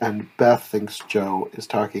 And Beth thinks Joe is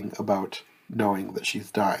talking about knowing that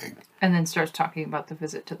she's dying. And then starts talking about the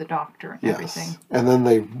visit to the doctor and everything. And then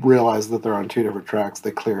they realize that they're on two different tracks.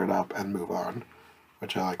 They clear it up and move on,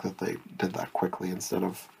 which I like that they did that quickly instead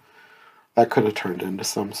of... That could have turned into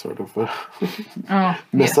some sort of a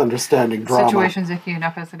misunderstanding drama. The situation's icky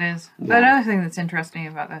enough as it is. Yeah. But another thing that's interesting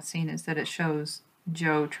about that scene is that it shows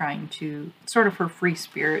Joe trying to, sort of her free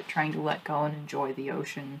spirit, trying to let go and enjoy the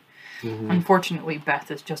ocean. Mm-hmm. Unfortunately, Beth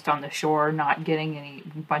is just on the shore, not getting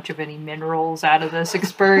any minerals out of this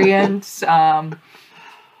experience. Yeah.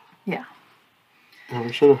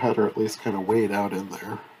 We should have had her at least kind of wade out in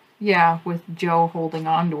there. Yeah, with Joe holding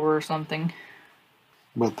on to her or something.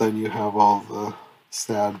 But then you have all the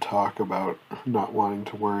sad talk about not wanting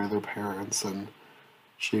to worry their parents, and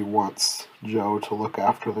she wants Joe to look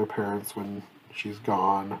after their parents when she's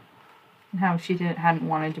gone. And how she hadn't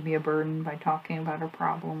wanted to be a burden by talking about her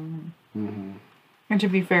problem. Mm-hmm. And to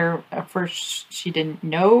be fair, at first she didn't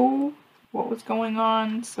know what was going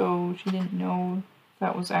on, so she didn't know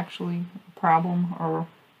that was actually a problem, or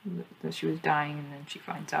that she was dying, and then she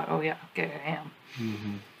finds out, oh yeah, okay, I am.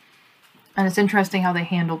 Mm-hmm. And it's interesting how they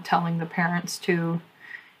handled telling the parents too,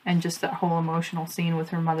 and just that whole emotional scene with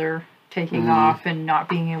her mother taking off and not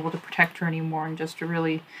being able to protect her anymore, and just to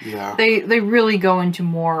really... Yeah. They really go into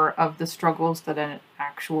more of the struggles that an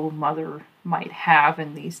actual mother might have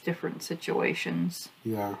in these different situations.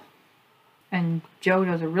 Yeah. And Joe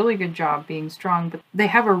does a really good job being strong, but they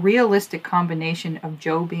have a realistic combination of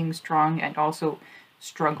Joe being strong and also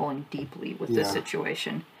struggling deeply with this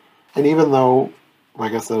situation. And even though,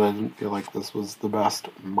 like I said, I didn't feel like this was the best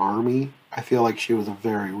Marmee, I feel like she was a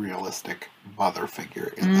very realistic mother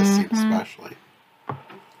figure in this scene especially.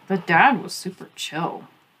 The dad was super chill.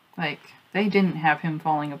 Like, they didn't have him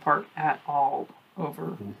falling apart at all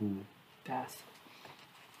over Beth.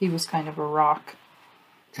 He was kind of a rock.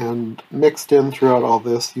 And mixed in throughout all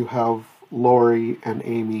this, you have Lori and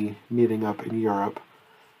Amy meeting up in Europe,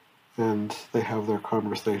 and they have their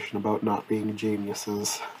conversation about not being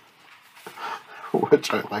geniuses,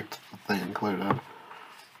 which I liked that they included.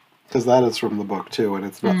 Because that is from the book, too, and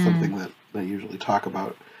it's not something that they usually talk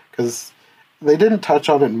about. Because they didn't touch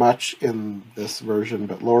on it much in this version,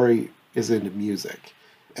 but Lori is into music,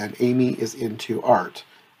 and Amy is into art,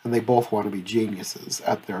 and they both want to be geniuses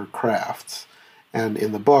at their crafts. And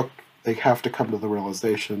in the book, they have to come to the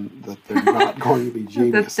realization that they're not going to be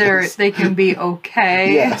geniuses. That they can be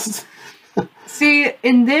okay. Yes. See,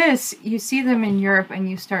 in this, you see them in Europe, and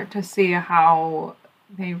you start to see how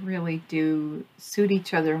they really do suit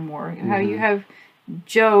each other more. How you have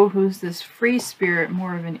Joe, who's this free spirit,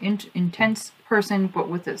 more of an intense person, but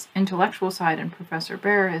with this intellectual side, and Professor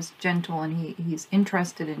Bear is gentle, and he's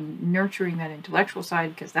interested in nurturing that intellectual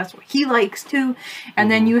side because that's what he likes too.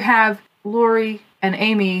 And then you have Lori and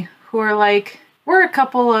Amy, who are like, we're a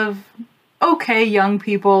couple of okay young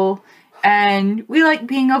people, and we like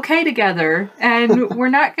being okay together, and we're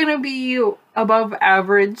not going to be above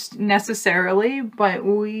average necessarily, but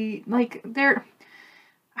we, like, they're...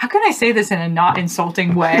 How can I say this in a not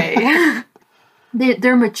insulting way?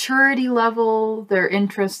 Their maturity level, their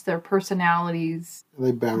interests, their personalities...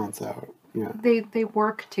 They balance out, yeah. They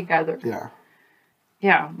work together. Yeah.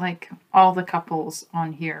 Yeah, like, all the couples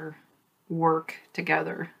on here work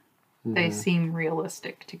together. They seem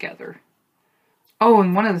realistic together. Oh,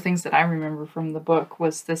 and one of the things that I remember from the book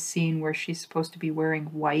was the scene where she's supposed to be wearing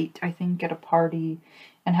white, I think, at a party,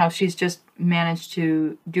 and how she's just managed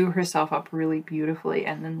to do herself up really beautifully,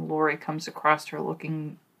 and then Lori comes across her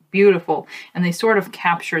looking beautiful, and they sort of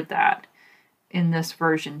captured that in this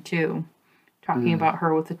version too, talking about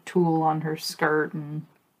her with a tulle on her skirt, and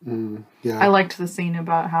I liked the scene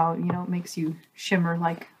about how, it makes you shimmer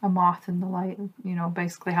like a moth in the light.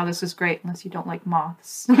 Basically how this is great unless you don't like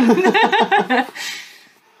moths.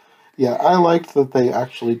 Yeah, I liked that they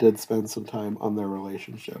actually did spend some time on their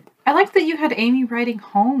relationship. I liked that you had Amy writing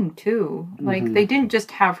home, too. Like, they didn't just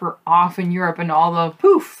have her off in Europe and all the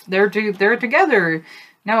poof, they're together.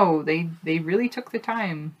 No, they really took the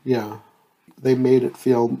time. Yeah. They made it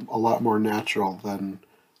feel a lot more natural than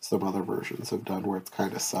some other versions have done, where it's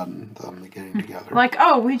kind of sudden, them getting together. Like,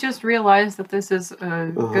 oh, we just realized that this is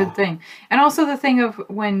a good thing. And also the thing of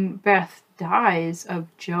when Beth dies, of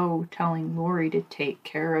Joe telling Lori to take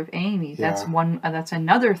care of Amy. Yeah. That's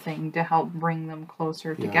another thing to help bring them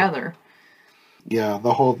closer together. Yeah,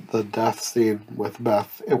 the death scene with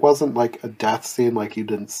Beth. It wasn't like a death scene, like you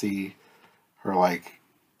didn't see her like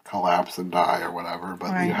collapse and die or whatever, but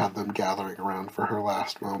you Right. had them gathering around for her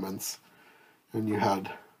last moments. And you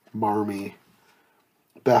had Marmee,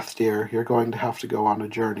 Beth dear, you're going to have to go on a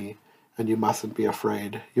journey, and you mustn't be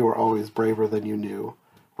afraid. You are always braver than you knew.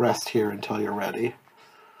 Rest here until you're ready.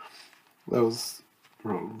 That was a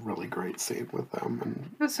really great scene with them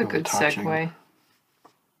and That's a really good touching. segue.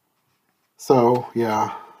 So,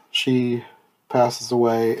 yeah, she passes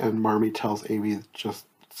away, and Marmee tells Amy to just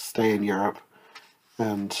stay in Europe,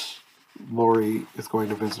 and Laurie is going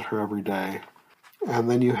to visit her every day. And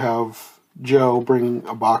then you have Jo bringing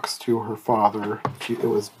a box to her father. It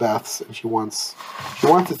was Beth's, and she wants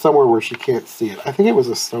it somewhere where she can't see it. I think it was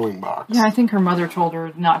a sewing box. Yeah, I think her mother told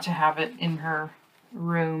her not to have it in her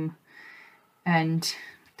room, and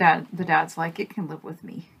the dad's like, it can live with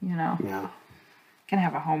me, you know. Yeah. It can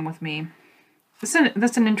have a home with me.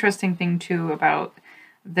 That's an interesting thing too about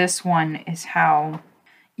this one is how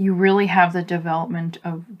you really have the development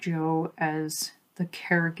of Jo as the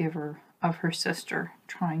caregiver of her sister,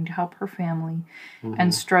 trying to help her family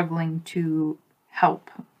and struggling to help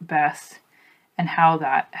Beth, and how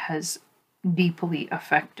that has deeply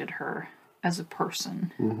affected her as a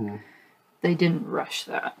person. They didn't rush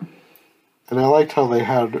that. And I liked how they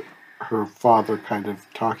had her father kind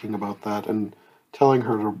of talking about that and telling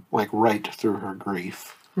her to like write through her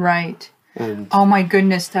grief. Right. And oh my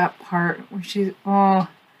goodness, that part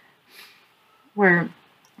where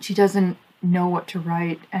she doesn't know what to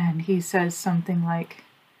write, and he says something like,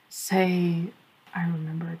 say, I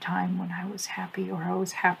remember a time when I was happy, or I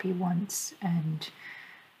was happy once, and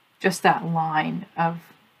just that line of,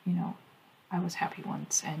 you know, I was happy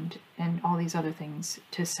once, and all these other things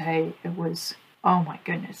to say. It was, oh my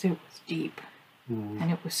goodness, it was deep.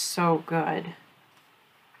 And it was so good.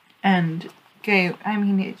 And okay, I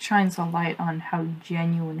mean, it shines a light on how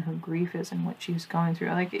genuine her grief is and what she's going through.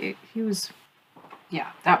 Like, that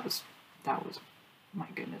was, my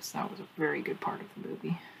goodness, that was a very good part of the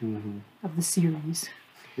movie, of the series.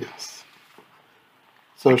 yes.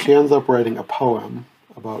 So she ends up writing a poem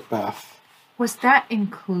about Beth. Was that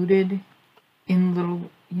included in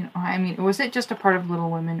Little, I mean, was it just a part of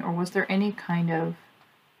Little Women, or was there any kind of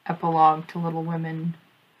epilogue to Little Women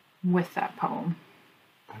with that poem?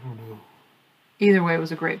 I don't know. Either way, it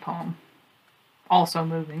was a great poem. Also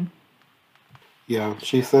moving. Yeah,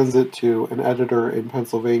 she sends it to an editor in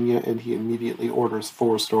Pennsylvania, and he immediately orders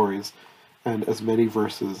 4 stories and as many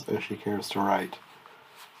verses as she cares to write.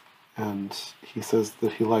 And he says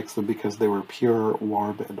that he likes them because they were pure,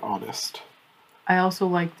 warm, and honest. I also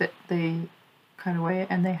like that they cut away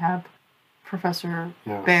and they have Professor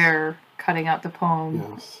Yes. Bear cutting out the poem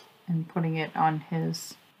Yes. and putting it on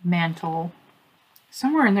his mantle.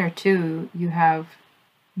 Somewhere in there, too, you have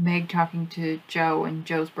Meg talking to Jo, and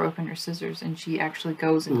Jo's broken her scissors, and she actually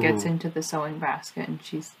goes and gets into the sewing basket, and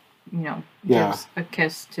she's, gives a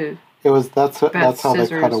kiss to That's how scissors.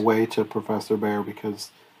 they cut away to Professor Bear,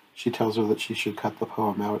 because she tells her that she should cut the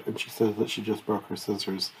poem out, and she says that she just broke her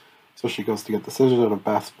scissors. So she goes to get the scissors out of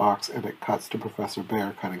Beth's box, and it cuts to Professor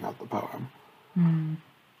Bear cutting out the poem. And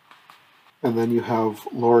then you have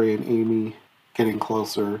Laurie and Amy getting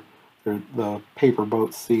closer. The paper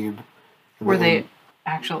boat scene. Where they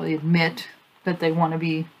actually admit that they want to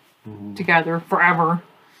be together forever.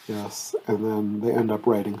 Yes, and then they end up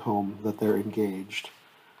writing home that they're engaged.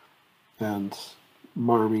 And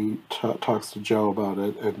Marmee talks to Jo about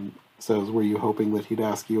it and says, were you hoping that he'd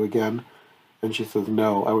ask you again? And she says,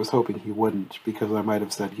 no, I was hoping he wouldn't, because I might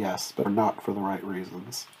have said yes, but not for the right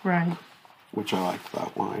reasons. Right. Which I liked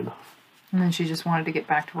that line. And then she just wanted to get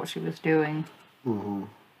back to what she was doing. And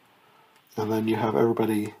then you have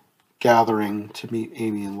everybody gathering to meet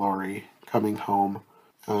Amy and Laurie coming home.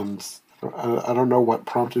 And I don't know what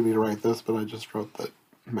prompted me to write this, but I just wrote that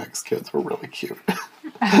Meg's kids were really cute.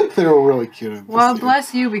 They were really cute in this Well, scene.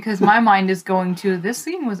 bless you, because my mind is going to, this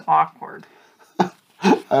scene was awkward. I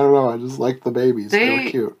don't know, I just liked the babies. They were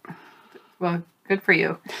cute. Well, good for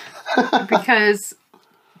you. Because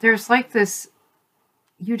there's like this,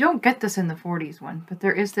 you don't get this in the 40s one, but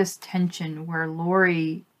there is this tension where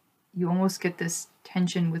Laurie, you almost get this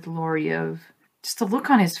tension with Laurie of just the look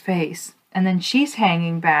on his face. And then she's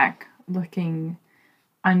hanging back, looking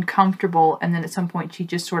uncomfortable. And then at some point, she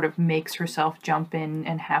just sort of makes herself jump in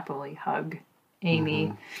and happily hug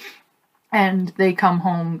Amy. And they come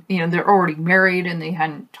home, they're already married and they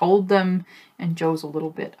hadn't told them. And Jo's a little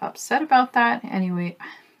bit upset about that. Anyway,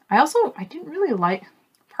 I didn't really like,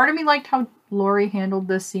 part of me liked how Laurie handled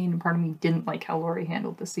this scene, and part of me didn't like how Laurie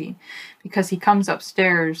handled the scene. Because he comes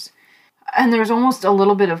upstairs And there's almost a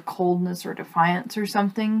little bit of coldness or defiance or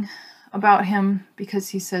something about him because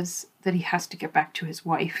he says that he has to get back to his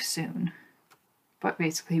wife soon. But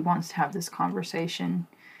basically he wants to have this conversation.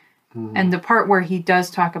 Mm-hmm. And the part where he does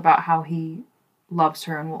talk about how he loves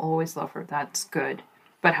her and will always love her, that's good.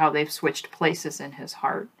 But how they've switched places in his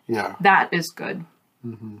heart. Yeah. That is good.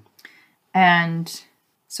 Mm-hmm. And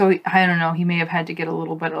so, I don't know, he may have had to get a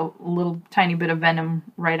little tiny bit of venom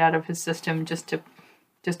right out of his system just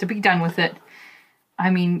to be done with it.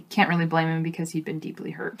 I mean, can't really blame him because he'd been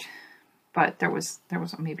deeply hurt. But there was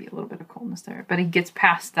maybe a little bit of coldness there. But he gets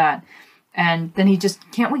past that. And then he just,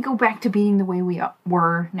 can't we go back to being the way we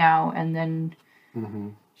were now? And then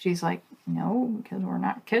she's like, no, because we're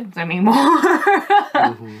not kids anymore.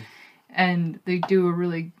 And they do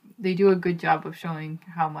a good job of showing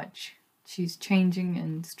how much she's changing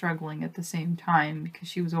and struggling at the same time, because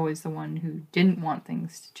she was always the one who didn't want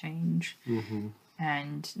things to change.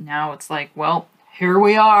 And now it's like, well, here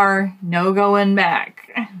we are, no going back.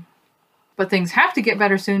 But things have to get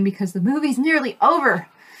better soon because the movie's nearly over.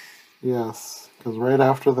 Yes, because right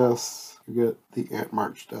after this, you get the Aunt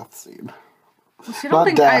March death scene. Well, she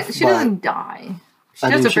doesn't die. She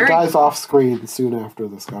dies off screen soon after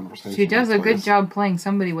this conversation. She does a good job playing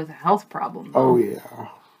somebody with a health problem, though. Oh, yeah.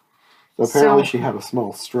 So apparently she had a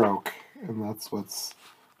small stroke, and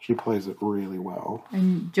she plays it really well.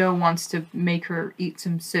 And Joe wants to make her eat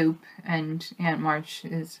some soup, and Aunt March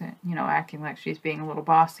is, acting like she's being a little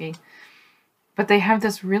bossy. But they have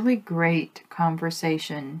this really great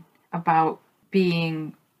conversation about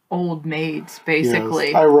being old maids, basically.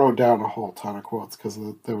 Yes, I wrote down a whole ton of quotes because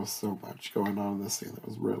there was so much going on in this scene that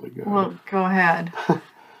was really good. Well, go ahead.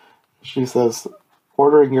 She says,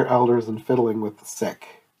 ordering your elders and fiddling with the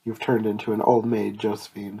sick. You've turned into an old maid,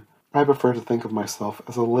 Josephine. I prefer to think of myself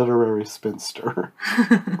as a literary spinster.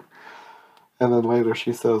 And then later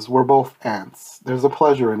she says, we're both aunts. There's a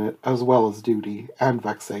pleasure in it, as well as duty and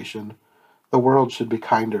vexation. The world should be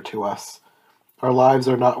kinder to us. Our lives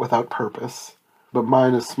are not without purpose. But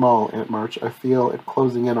mine is small, Aunt March. I feel it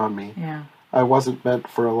closing in on me. Yeah. I wasn't meant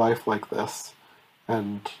for a life like this.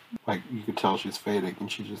 And, you could tell she's fading,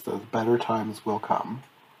 and she just says, better times will come.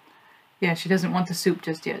 Yeah, she doesn't want the soup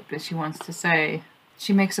just yet, but she wants to say,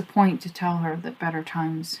 she makes a point to tell her that better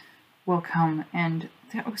times will come, and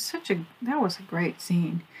that was a great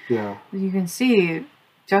scene. Yeah. You can see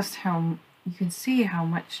how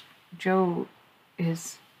much Joe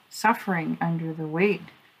is suffering under the weight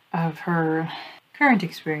of her current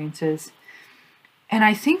experiences. And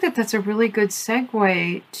I think that that's a really good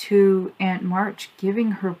segue to Aunt March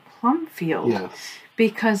giving her Plumfield. Yes.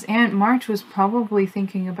 Because Aunt March was probably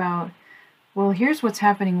thinking about, well, here's what's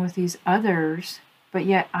happening with these others, but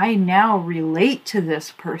yet I now relate to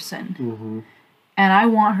this person. Mm-hmm. And I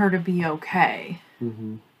want her to be okay.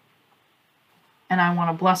 Mm-hmm. And I want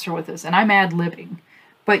to bless her with this. And I'm ad-libbing.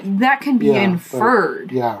 But that can be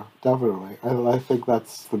inferred. Yeah, definitely. I think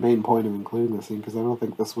that's the main point of including this scene, because I don't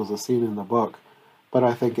think this was a scene in the book, but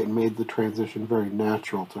I think it made the transition very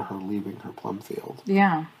natural to her leaving her Plumfield.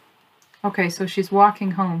 Yeah. Okay, so she's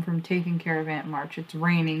walking home from taking care of Aunt March. It's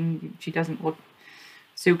raining. She doesn't look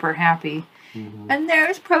super happy. Mm-hmm. And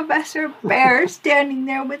there's Professor Bear standing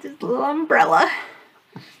there with his little umbrella.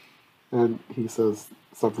 And he says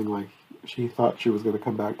something like, she thought she was going to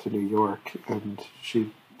come back to New York, and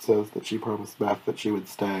she says that she promised Beth that she would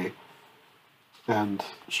stay. And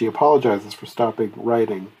she apologizes for stopping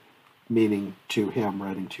writing, meaning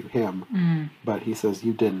writing to him. Mm. But he says,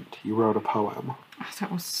 you didn't. You wrote a poem. Oh,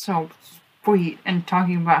 that was so sweet. And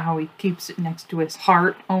talking about how he keeps it next to his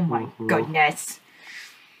heart. Oh my goodness.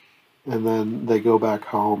 And then they go back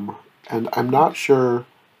home. And I'm not sure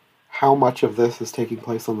how much of this is taking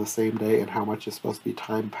place on the same day and how much is supposed to be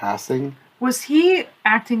time passing. Was he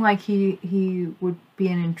acting like he would be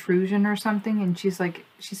an intrusion or something? And she said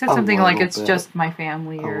something like, it's just my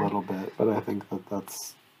family. A little bit, but I think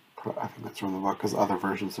that's from the book, because other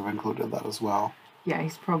versions have included that as well. Yeah,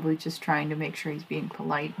 he's probably just trying to make sure he's being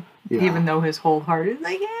polite, even though his whole heart is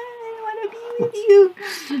like, I want to be with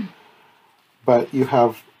you. But you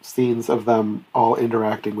have scenes of them all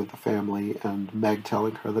interacting with the family, and Meg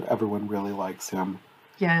telling her that everyone really likes him.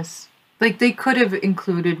 Yes. They could have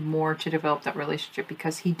included more to develop that relationship,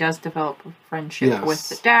 because he does develop a friendship with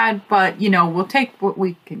the dad, but, we'll take what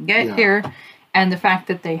we can get here. And the fact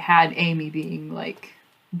that they had Amy being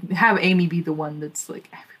have Amy be the one that's like,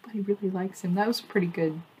 everybody really likes him, that was pretty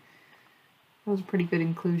good. That was a pretty good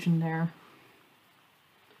inclusion there.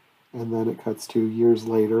 And then it cuts to years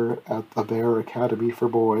later at the Bear Academy for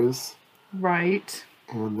Boys. Right.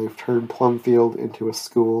 And they've turned Plumfield into a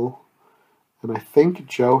school. And I think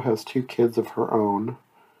Jo has 2 kids of her own.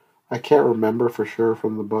 I can't remember for sure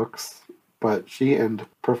from the books, but she and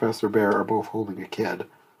Professor Bear are both holding a kid.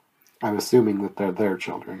 I'm assuming that they're their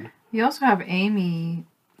children. You also have Amy,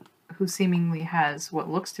 who seemingly has what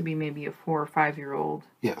looks to be maybe a 4 or 5-year-old.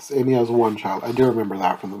 Yes, Amy has one child. I do remember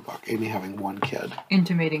that from the book. Amy having one kid.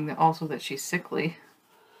 Intimating that also that she's sickly.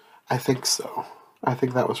 I think so. I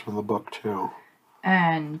think that was from the book, too.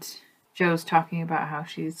 And Joe's talking about how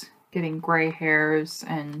she's getting gray hairs,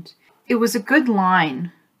 and it was a good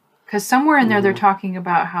line. Because somewhere in there they're talking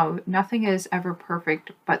about how nothing is ever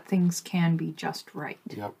perfect, but things can be just right.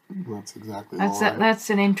 Yep, that's exactly That's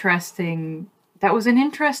an interesting... That was an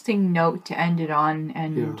interesting note to end it on,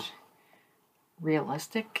 and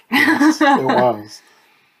realistic. Yes, it was.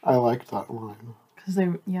 I liked that line. Because they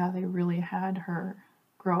really had her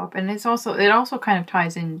grow up. And it also kind of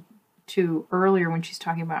ties in to earlier when she's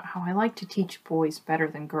talking about how I like to teach boys better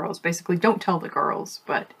than girls. Basically, don't tell the girls,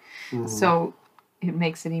 but so it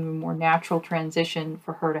makes an even more natural transition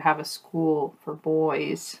for her to have a school for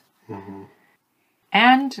boys.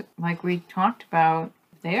 And like we talked about,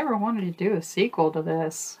 if they ever wanted to do a sequel to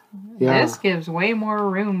this, this gives way more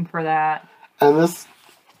room for that. And this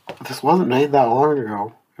wasn't made that long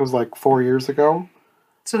ago. It was like 4 years ago.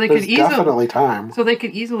 So they There's definitely time. So they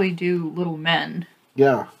could easily do Little Men.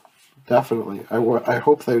 Yeah, definitely. I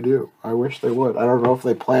hope they do. I wish they would. I don't know if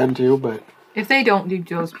they plan to, but... If they don't do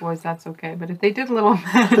Joe's Boys, that's okay. But if they did Little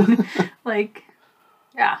Men,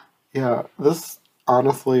 yeah. Yeah, this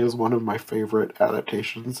honestly is one of my favorite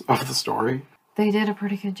adaptations of the story. They did a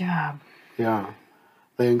pretty good job. Yeah.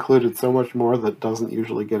 They included so much more that doesn't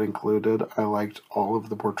usually get included. I liked all of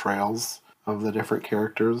the portrayals of the different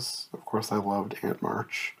characters. Of course, I loved Aunt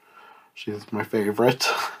March. She's my favorite.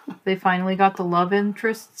 They finally got the love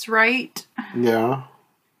interests right. Yeah.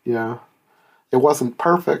 It wasn't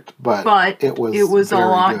perfect, but it was a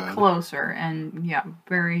lot good. Closer, and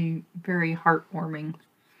very, very heartwarming.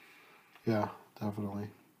 Yeah, definitely.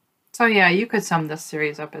 So you could sum this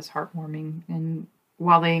series up as heartwarming, and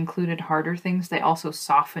while they included harder things, they also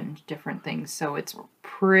softened different things, so it's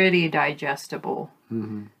pretty digestible.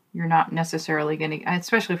 You're not necessarily going to,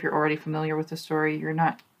 especially if you're already familiar with the story, you're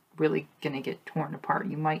not really going to get torn apart.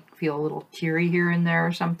 You might feel a little teary here and there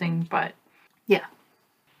or something, but yeah.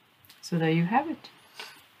 So there you have it.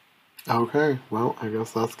 Okay, well, I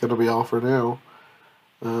guess that's going to be all for now.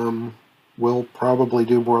 We'll probably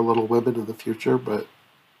do more Little Women in the future, but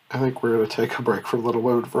I think we're going to take a break from Little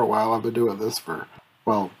Women for a while. I've been doing this for,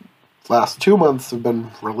 last 2 months I've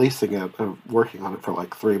been releasing it. I'm working on it for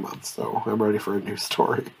like 3 months, so I'm ready for a new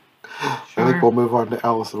story. Sure. I think we'll move on to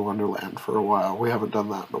Alice in Wonderland for a while. We haven't done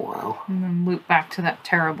that in a while. And then loop back to that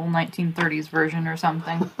terrible 1930s version or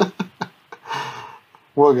something.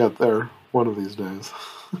 We'll get there one of these days.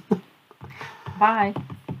 Bye.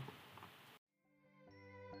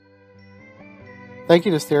 Thank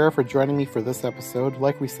you to Sarah for joining me for this episode.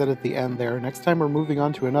 Like we said at the end there, next time we're moving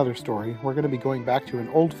on to another story. We're going to be going back to an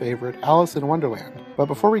old favorite, Alice in Wonderland. But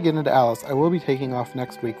before we get into Alice, I will be taking off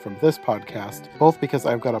next week from this podcast, both because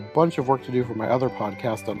I've got a bunch of work to do for my other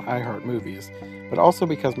podcast on iHeart Movies, but also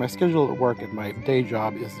because my schedule at work and my day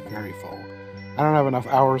job is very full. I don't have enough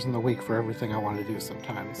hours in the week for everything I want to do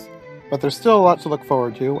sometimes. But there's still a lot to look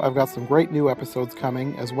forward to. I've got some great new episodes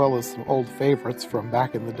coming, as well as some old favorites from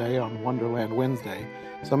back in the day on Wonderland Wednesday.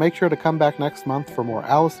 So make sure to come back next month for more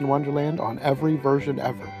Alice in Wonderland on Every Version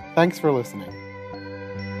Ever. Thanks for listening.